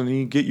smart, why doesn't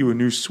he get you a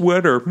new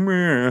sweater?"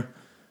 Meh.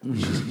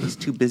 He's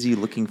too busy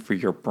looking for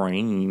your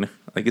brain.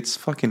 Like, it's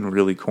fucking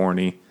really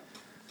corny.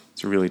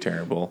 It's really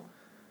terrible.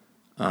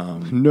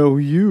 No,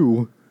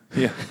 you.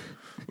 Yeah,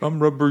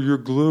 I'm rubber, you're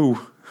glue.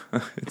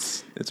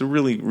 It's a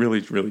really,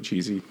 really, really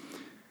cheesy.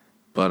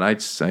 But I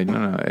don't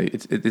know.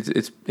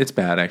 It's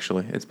bad,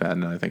 actually. It's bad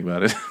now that I think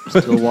about it.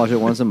 Still watch it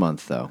once a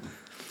month, though.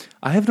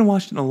 I haven't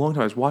watched it in a long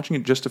time. I was watching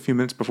it just a few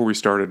minutes before we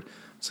started.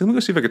 So let me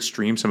go see if I could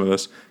stream some of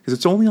this. Because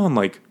it's only on,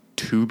 like,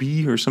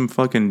 Tubi or some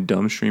fucking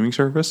dumb streaming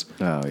service.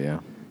 Oh,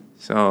 yeah.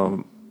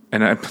 So,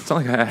 and it's not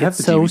like I have It's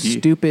the so DVD.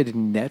 stupid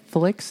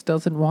Netflix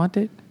doesn't want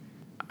it.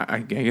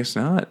 I guess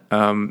not.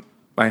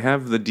 I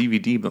have the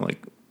DVD, but,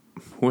 like,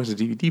 who has a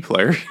DVD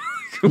player?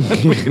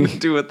 What are we going to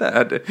do with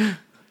that?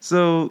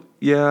 So,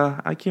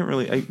 yeah, I can't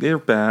really... they're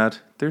bad.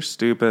 They're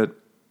stupid.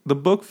 The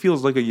book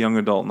feels like a young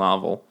adult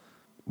novel.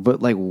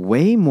 But, like,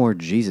 way more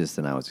Jesus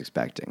than I was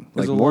expecting.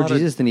 There's Like, a more lot of-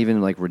 Jesus than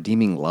even, like,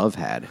 Redeeming Love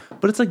had.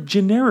 But it's like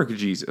generic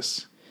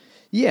Jesus.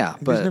 Yeah,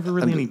 but... There's never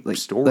really any like,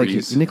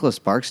 stories. Like, Nicholas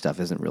Sparks stuff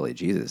isn't really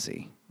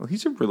Jesus-y. Well,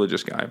 he's a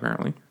religious guy,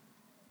 apparently.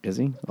 Is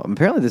he?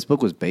 Apparently this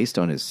book was based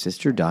on his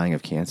sister dying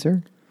of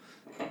cancer.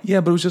 Yeah,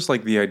 but it was just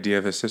like the idea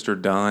of his sister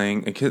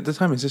dying. At the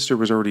time, his sister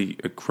was already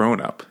a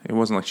grown-up. It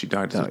wasn't like she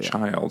died as a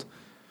child.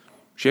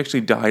 She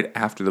actually died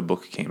after the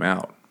book came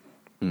out.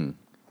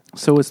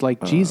 So it's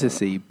like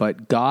Jesus-y,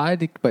 but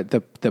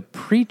the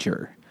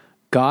preacher,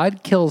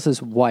 God kills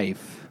his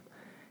wife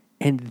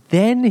and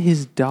then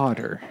his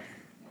daughter.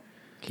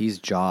 He's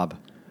Job.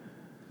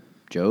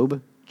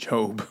 Job?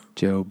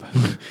 Job.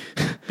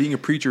 Being a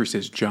preacher is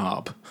his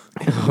job.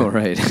 All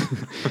right.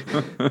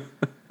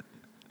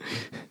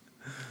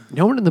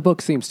 No one in the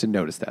book seems to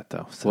notice that,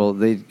 though. So. Well,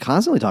 they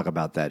constantly talk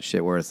about that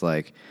shit where it's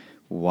like,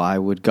 why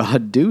would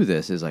God do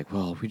this? It's like,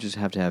 well, we just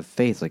have to have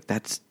faith. Like,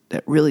 that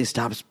really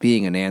stops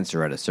being an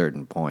answer at a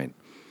certain point.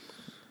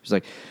 It's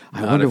like,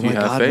 I Not wonder if you why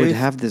have God would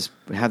faith.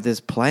 have this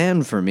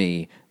plan for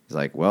me. It's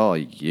like, well,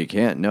 you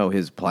can't know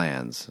his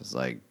plans. It's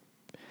like,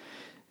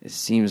 it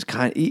seems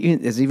kind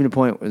of, there's even a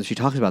point where she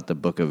talks about the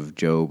book of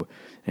Job,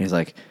 and it's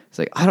like,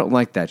 I don't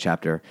like that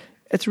chapter.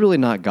 It's really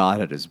not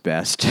God at his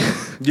best.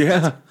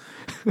 Yeah.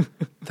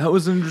 That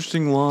was an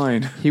interesting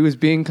line. He was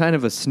being kind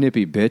of a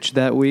snippy bitch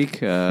that week.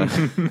 God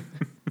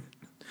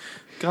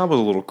was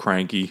a little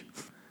cranky.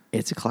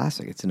 It's a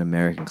classic. It's an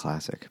American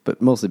classic,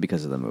 but mostly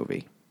because of the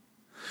movie.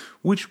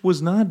 Which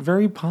was not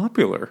very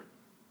popular.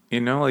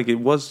 You know, like, it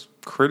was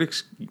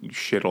critics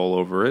shit all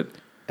over it.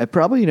 And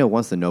probably,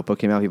 once The Notebook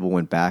came out, people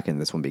went back, and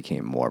this one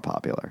became more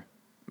popular.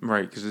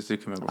 Right, because this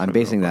did come out before I'm the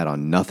basing Notebook. that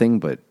on nothing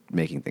but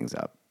making things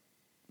up.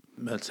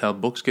 That's how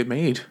books get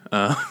made.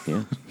 Yeah.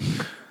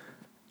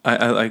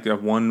 I like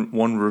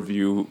one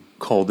review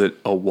called it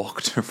a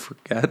walk to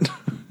forget.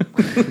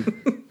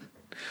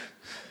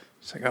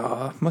 It's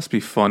like, must be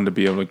fun to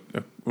be a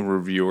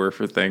reviewer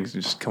for things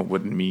and just come up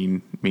with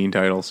mean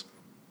titles.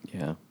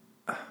 Yeah.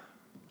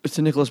 It's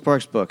a Nicholas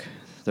Sparks book.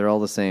 They're all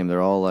the same.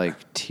 They're all like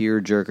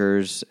tear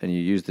jerkers, and you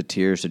use the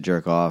tears to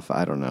jerk off.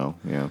 I don't know.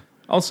 Yeah.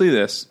 I'll say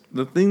this.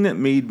 The thing that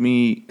made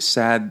me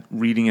sad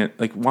reading it,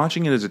 like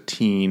watching it as a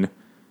teen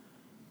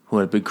who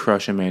had a big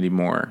crush on Mandy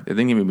Moore, the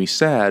thing that made me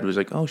sad was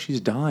like, oh,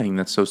 she's dying.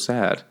 That's so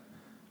sad.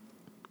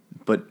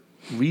 But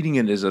reading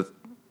it as a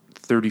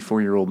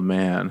 34-year-old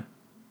man,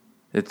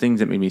 the things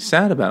that made me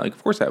sad about it, like,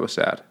 of course that was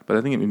sad, but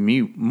I think it made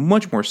me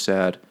much more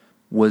sad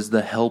was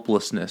the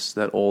helplessness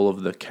that all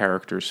of the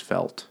characters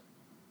felt.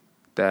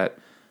 That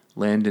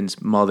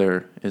Landon's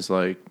mother is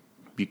like,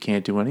 you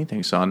can't do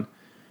anything, son.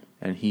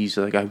 And he's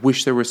like, I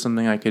wish there was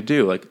something I could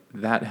do. Like,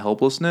 that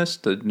helplessness,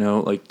 to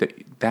know, like,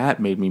 that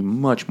made me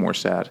much more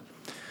sad.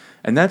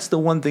 And that's the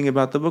one thing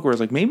about the book where I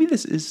was like, maybe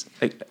this is,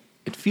 like,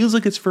 it feels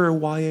like it's for a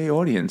YA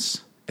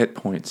audience at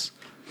points.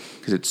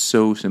 Because it's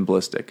so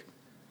simplistic.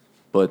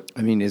 But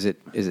I mean, is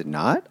it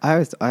not?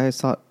 I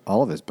thought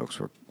all of his books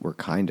were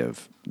kind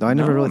of. Though I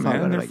never really thought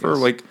about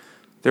it.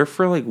 They're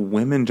for like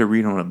women to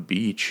read on a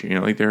beach.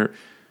 Like they're.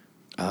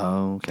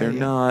 Oh, okay. They're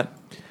not.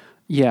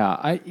 Yeah,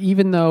 I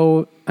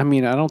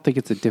don't think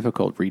it's a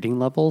difficult reading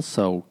level,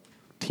 so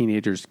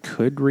teenagers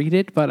could read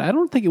it, but I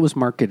don't think it was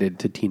marketed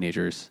to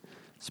teenagers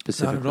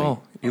specifically. Not at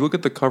all. You look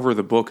at the cover of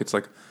the book; it's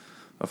like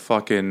a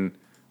fucking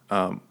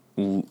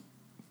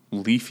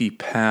leafy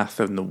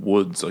path in the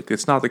woods. Like,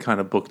 it's not the kind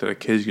of book that a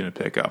kid's going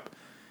to pick up.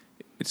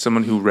 It's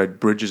someone who read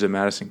Bridges of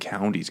Madison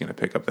County is going to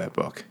pick up that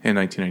book in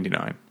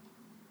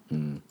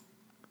 1999.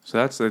 So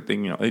that's the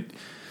thing,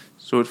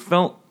 so it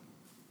felt,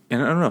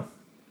 and I don't know,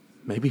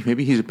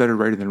 maybe he's a better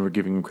writer than we're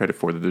giving him credit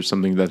for. That there's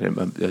something that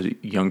a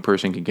young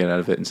person can get out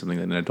of it, and something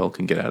that an adult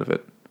can get out of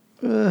it.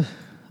 But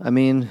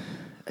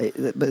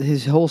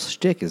his whole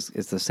shtick is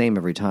the same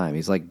every time.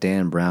 He's like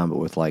Dan Brown, but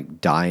with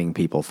like dying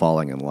people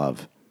falling in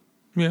love.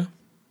 Yeah.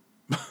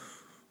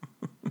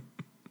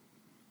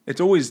 It's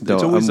always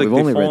like we've they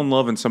only fall read- in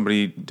love and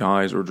somebody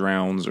dies or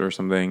drowns or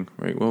something.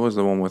 Right? What was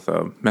the one with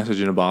a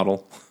message in a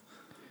bottle?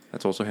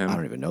 That's also him. I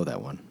don't even know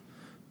that one.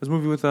 This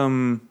movie with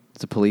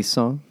It's a police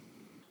song.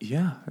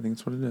 Yeah, I think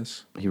that's what it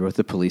is. He wrote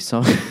the police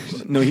song.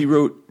 No, he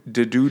wrote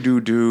da do do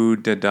do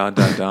da da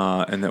da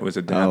da, and that was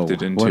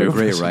adapted into. What a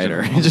great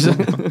writer!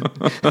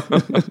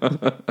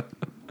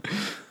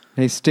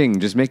 Hey Sting,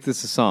 just make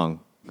this a song.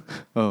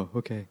 Oh,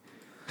 okay.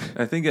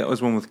 I think that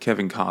was one with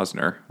Kevin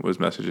Costner. Was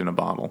Message in a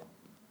Bottle,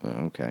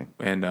 Okay.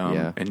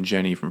 and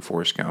Jenny from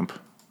Forrest Gump.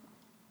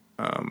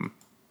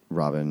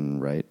 Robin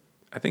Wright.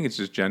 I think it's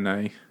just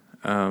Jenny.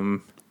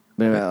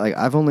 Like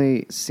I've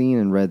only seen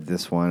and read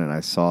this one, and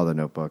I saw The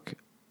Notebook.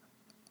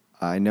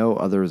 I know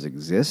others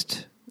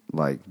exist,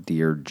 like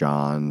Dear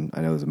John.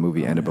 I know there's a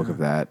movie and a book of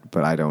that,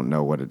 but I don't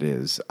know what it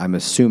is. I'm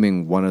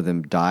assuming one of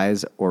them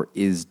dies or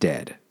is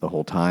dead the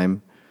whole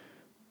time.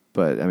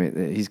 But I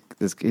mean, he's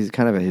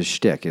kind of his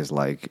shtick is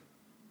like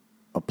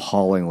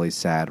appallingly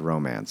sad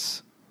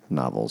romance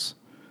novels.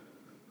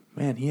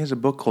 Man, he has a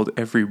book called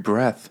Every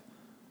Breath.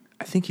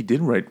 I think he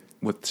did write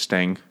with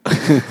Sting.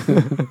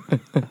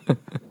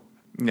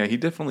 Yeah, he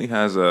definitely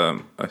has a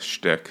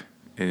shtick,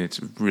 and it's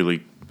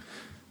really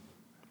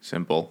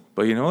simple.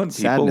 But you know what? People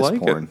Sadness like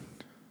porn.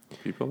 it.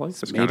 People like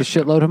this Made kind a of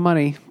shit. shitload of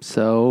money,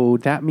 so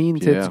that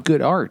means it's Yeah.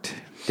 good art.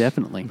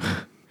 Definitely.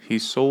 He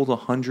sold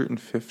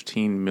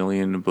 115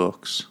 million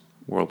books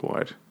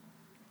worldwide.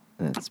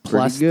 That's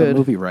Plus pretty good. the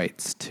movie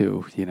rights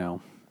too.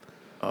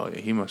 Oh, yeah,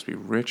 he must be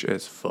rich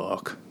as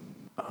fuck.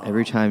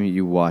 Every time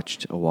you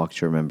watched A Walk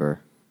to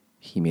Remember,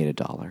 he made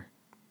 $1.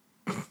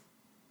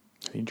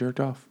 He jerked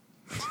off.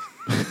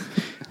 I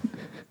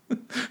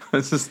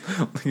was just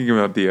thinking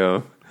about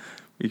the.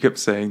 You kept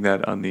saying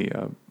that on the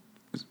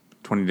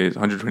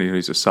 120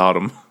 days of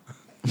Sodom.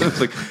 It's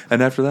like,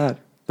 and after that,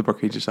 the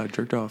Barcade side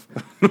jerked off.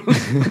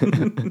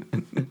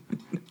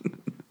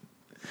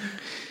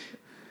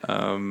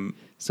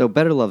 So,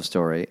 Better Love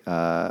Story,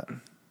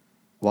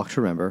 Walk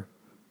to Remember,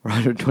 or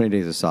 120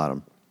 Days of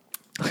Sodom.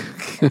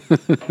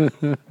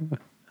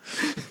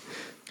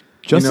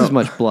 Just as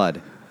much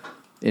blood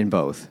in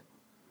both.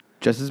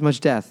 Just as much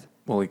death.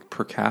 Well, like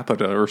per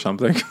capita or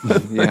something.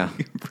 Yeah.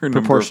 Per number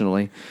of-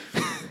 Proportionally.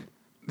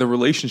 The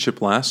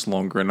relationship lasts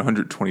longer in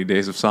 120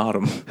 days of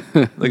Sodom.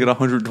 Like at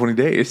 120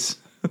 days.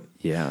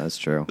 Yeah, that's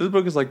true. This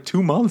book is like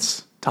 2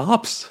 months,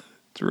 tops.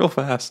 It's real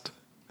fast.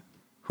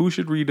 Who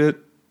should read it?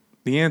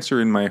 The answer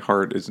in my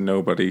heart is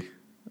nobody,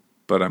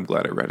 but I'm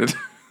glad I read it.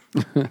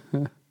 I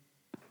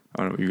don't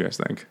know what you guys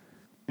think.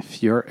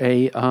 If you're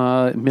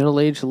a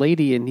middle-aged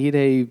lady and need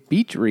a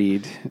beach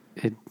read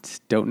and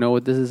don't know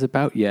what this is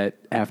about yet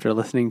after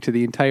listening to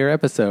the entire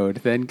episode,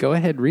 then go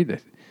ahead and read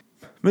it.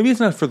 Maybe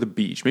it's not for the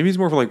beach. Maybe it's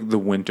more for like the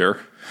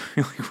winter,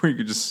 like where you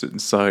could just sit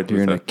inside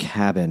You're with in a a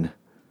cabin.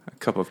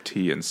 cup of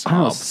tea and I don't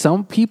know, sob.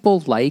 some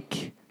people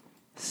like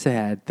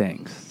sad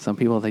things. Some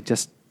people, they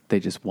just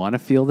want to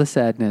feel the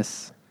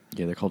sadness.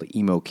 Yeah, they're called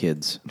emo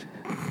kids.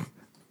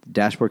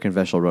 Dashboard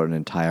Confessional wrote an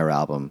entire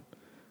album,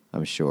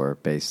 I'm sure,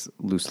 based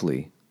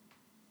loosely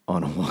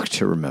on A Walk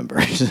to Remember.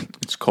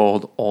 It's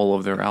called all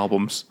of their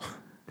albums.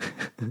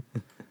 Who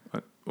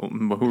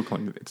are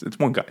claiming it? It's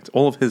one guy. It's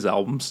all of his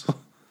albums.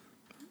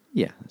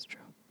 Yeah, that's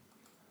true.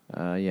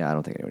 Yeah, I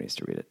don't think anyone needs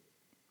to read it.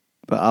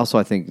 But also,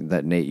 I think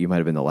that, Nate, you might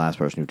have been the last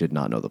person who did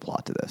not know the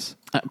plot to this.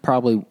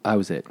 Probably I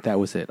was it. That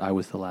was it. I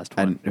was the last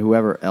one. And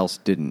whoever else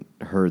didn't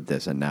heard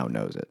this and now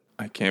knows it.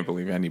 I can't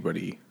believe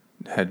anybody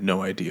had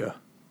no idea.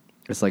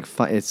 It's like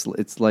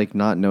it's like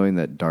not knowing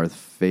that Darth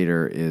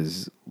Vader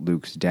is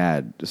Luke's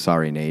dad.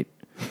 Sorry, Nate.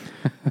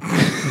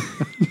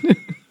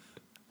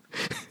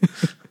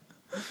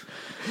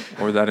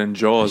 Or that in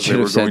Jaws they Should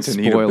were have going said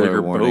to need a spoiler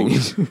bigger warning.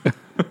 boat.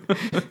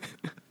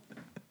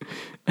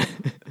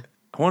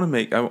 I want to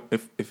make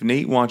if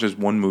Nate watches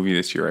one movie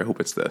this year, I hope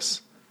it's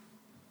this.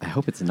 I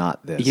hope it's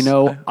not this. You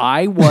know,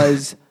 I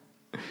was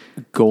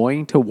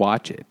going to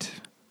watch it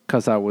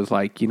because I was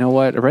like, you know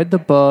what? I read the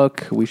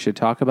book. We should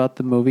talk about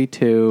the movie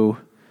too.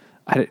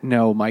 I didn't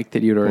know, Mike,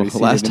 that you'd already well,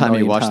 seen last it a time you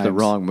million watched the times.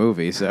 wrong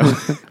movie, so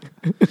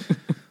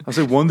I'll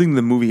say one thing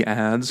the movie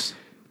adds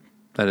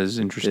that is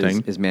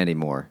interesting. is Mandy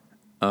Moore.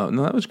 No,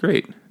 that was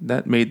great.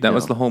 That was No.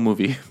 the whole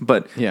movie.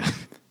 But Yeah.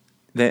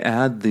 they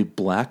add the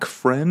black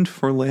friend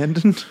for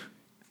Landon.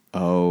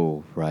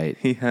 Oh, right.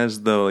 He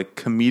has the like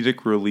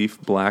comedic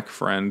relief black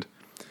friend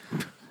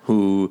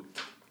who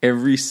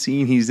every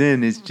scene he's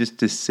in is just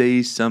to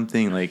say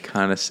something like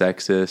kind of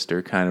sexist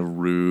or kind of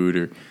rude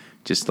or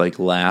just like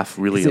laugh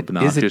really Is it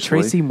obnoxiously.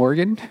 Tracy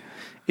Morgan?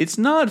 It's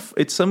not.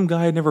 It's some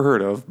guy I'd never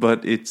heard of,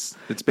 but it's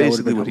would've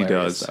basically been what he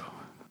hilarious, does. though.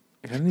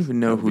 I don't even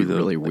know who the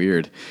really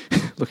weird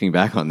looking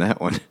back on that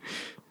one.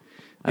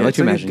 I Yeah, like it's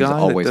to like a imagine he's guy that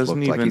always doesn't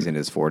looked like even- he's in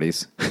his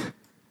 40s.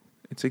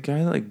 It's a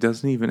guy that like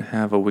doesn't even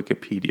have a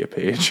Wikipedia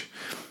page.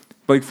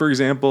 Like for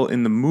example,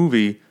 in the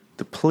movie,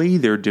 the play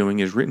they're doing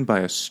is written by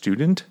a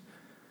student,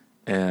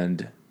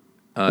 and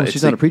Well, it's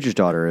she's not like- a preacher's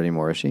daughter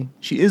anymore, is she?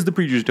 She is the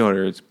preacher's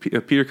daughter. It's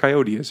Peter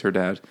Coyote is her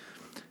dad,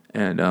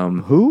 and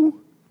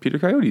Who? Peter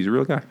Coyote is a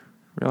real guy,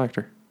 real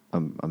actor.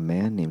 A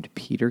man named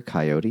Peter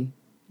Coyote?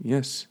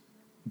 Yes,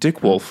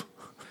 Dick Wolf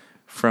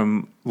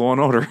from Law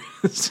and Order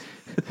is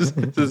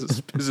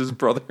his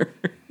brother.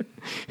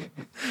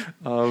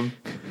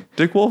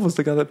 Dick Wolf was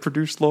the guy that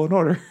produced Law and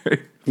Order.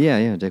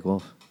 Yeah, Dick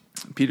Wolf.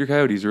 Peter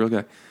Coyote. He's a real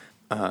guy.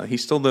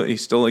 He's still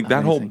like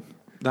Amazing.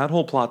 that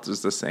whole plot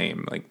is the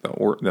same. Like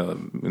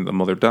the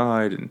mother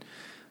died and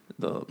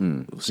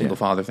the single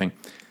father thing.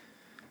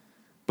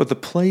 But the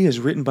play is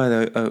written by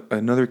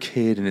another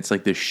kid, and it's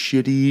like this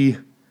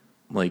shitty,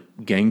 like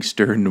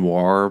gangster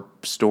noir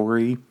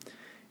story.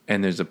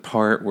 And there's a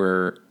part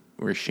where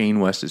Shane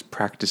West is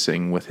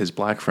practicing with his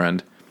black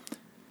friend,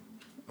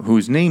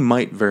 whose name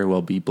might very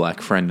well be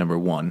Black Friend Number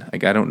 1.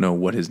 Like, I don't know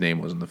what his name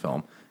was in the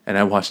film, and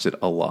I watched it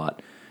a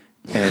lot.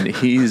 And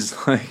he's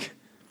like,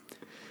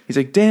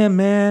 damn,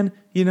 man,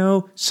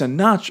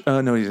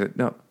 Sinatra. No, he said,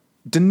 no,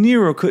 De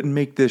Niro couldn't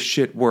make this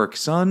shit work,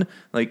 son.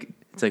 Like,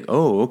 it's like,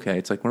 oh, okay,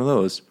 it's like one of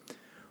those.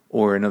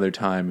 Or another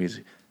time,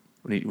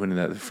 when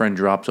that friend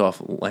drops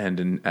off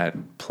Landon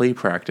at play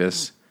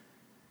practice,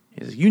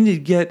 he's like, you need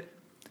to get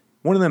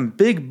one of them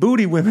big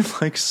booty women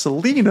like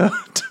Selena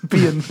to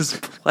be in this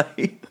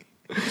play.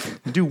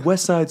 Do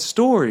West Side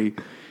Story.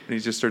 And he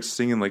just starts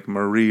singing like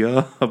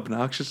Maria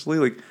obnoxiously.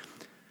 Like,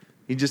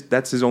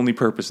 that's his only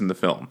purpose in the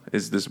film,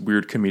 is this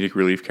weird comedic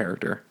relief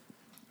character.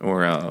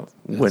 Or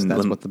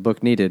that's what the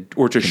book needed.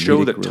 Or to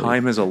show that relief.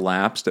 time has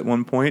elapsed at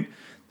one point.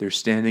 They're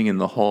standing in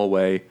the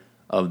hallway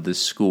of the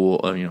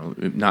school,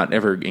 not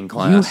ever in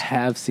class. You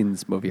have seen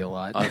this movie a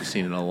lot. I've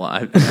seen it a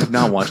lot. I've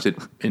not watched it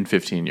in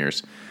 15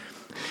 years.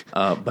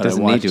 But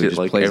Doesn't I watched need to, it it just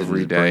like plays in every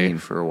his day brain.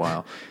 for a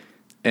while.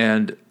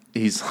 And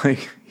he's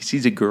like, he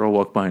sees a girl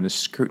walk by in a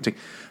skirt. It's like,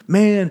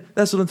 man,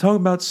 that's what I'm talking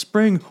about,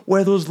 spring,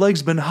 where those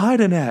legs been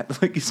hiding at.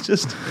 Like, it's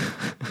just,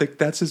 like,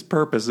 that's his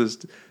purpose.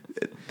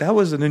 That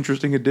was an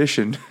interesting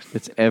addition.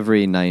 It's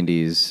every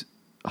 90s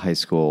high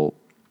school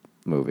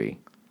movie.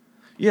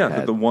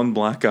 Yeah, the one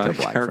black guy the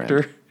black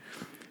character. friend.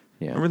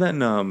 Yeah. Remember that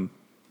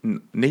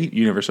in Nate,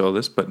 you never saw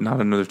this, but not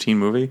another teen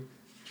movie?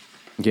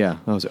 Yeah.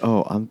 I was,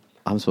 I'm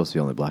supposed to be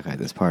the only black guy at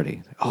this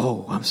party.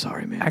 Oh, I'm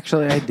sorry, man.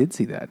 Actually, I did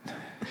see that.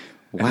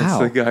 And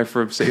Wow. it's the guy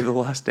from Save the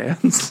Last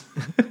Dance.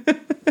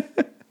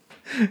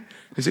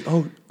 He's like,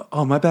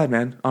 oh, my bad,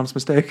 man. Honest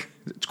mistake.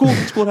 It's cool.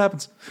 It's cool. It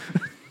happens.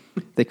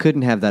 They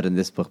couldn't have that in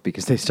this book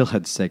because they still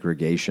had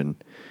segregation.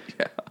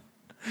 Yeah.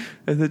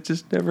 And it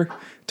just never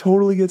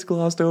totally gets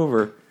glossed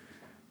over.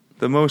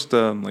 The most,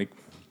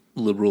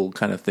 liberal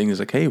kind of thing is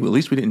like, hey, well, at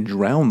least we didn't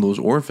drown those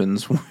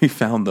orphans when we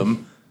found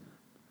them.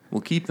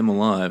 We'll keep them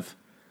alive.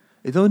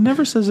 Though it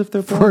never says if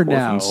they're black For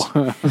orphans.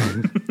 now.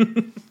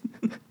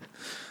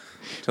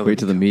 Wait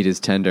till the meat is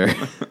tender.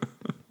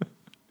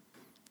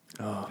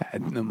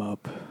 Fatten them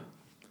up.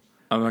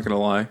 I'm not going to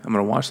lie. I'm going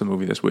to watch the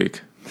movie this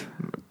week.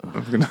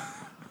 I'm going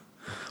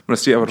to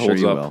see how it sure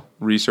holds you up. will.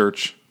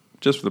 Research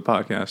just for the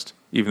podcast,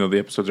 even though the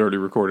episode's already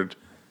recorded.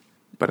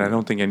 But I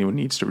don't think anyone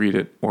needs to read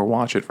it or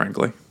watch it,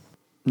 frankly.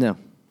 No.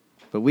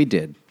 But we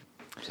did.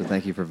 So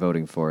thank you for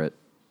voting for it.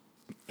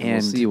 And we'll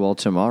And- see you all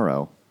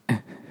tomorrow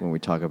when we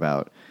talk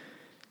about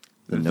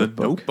the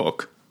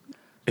Notebook.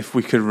 If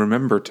we could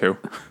remember to.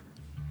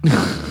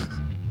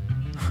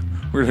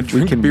 We're going to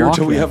drink can beer walk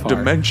till we that have far.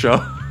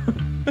 dementia.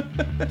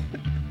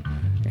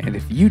 And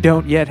if you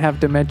don't yet have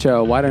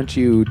dementia, why don't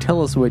you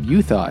tell us what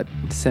you thought?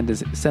 Send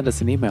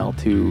us an email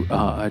to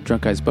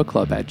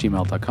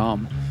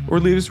drunkguysbookclub@gmail.com. Or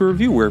leave us a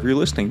review wherever you're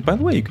listening. By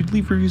the way, you could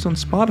leave reviews on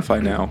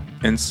Spotify now.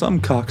 And some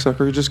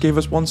cocksucker just gave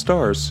us 1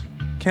 star.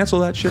 Cancel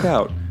that shit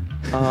out.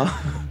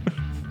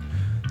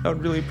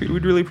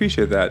 We'd really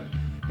appreciate that.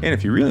 And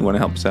if you really want to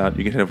help us out,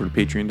 you can head over to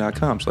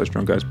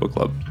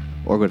patreon.com/drunkguysbookclub.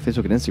 Or go to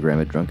Facebook and Instagram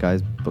at Drunk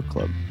Guys Book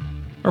Club.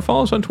 Or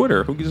follow us on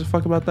Twitter. Who gives a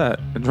fuck about that?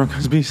 At Drunk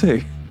Guys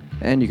BC.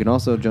 And you can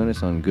also join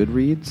us on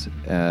Goodreads,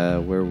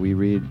 where we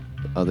read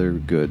other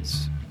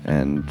goods,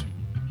 and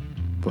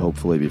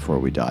hopefully before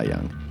we die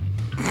young.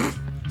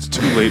 It's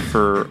too late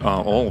for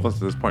all of us at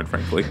this point,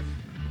 frankly.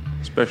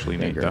 Especially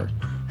Nate, though.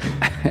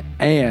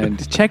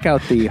 And check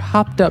out the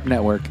Hopped Up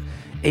Network,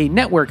 a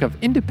network of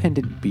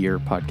independent beer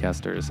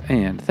podcasters.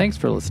 And thanks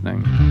for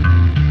listening.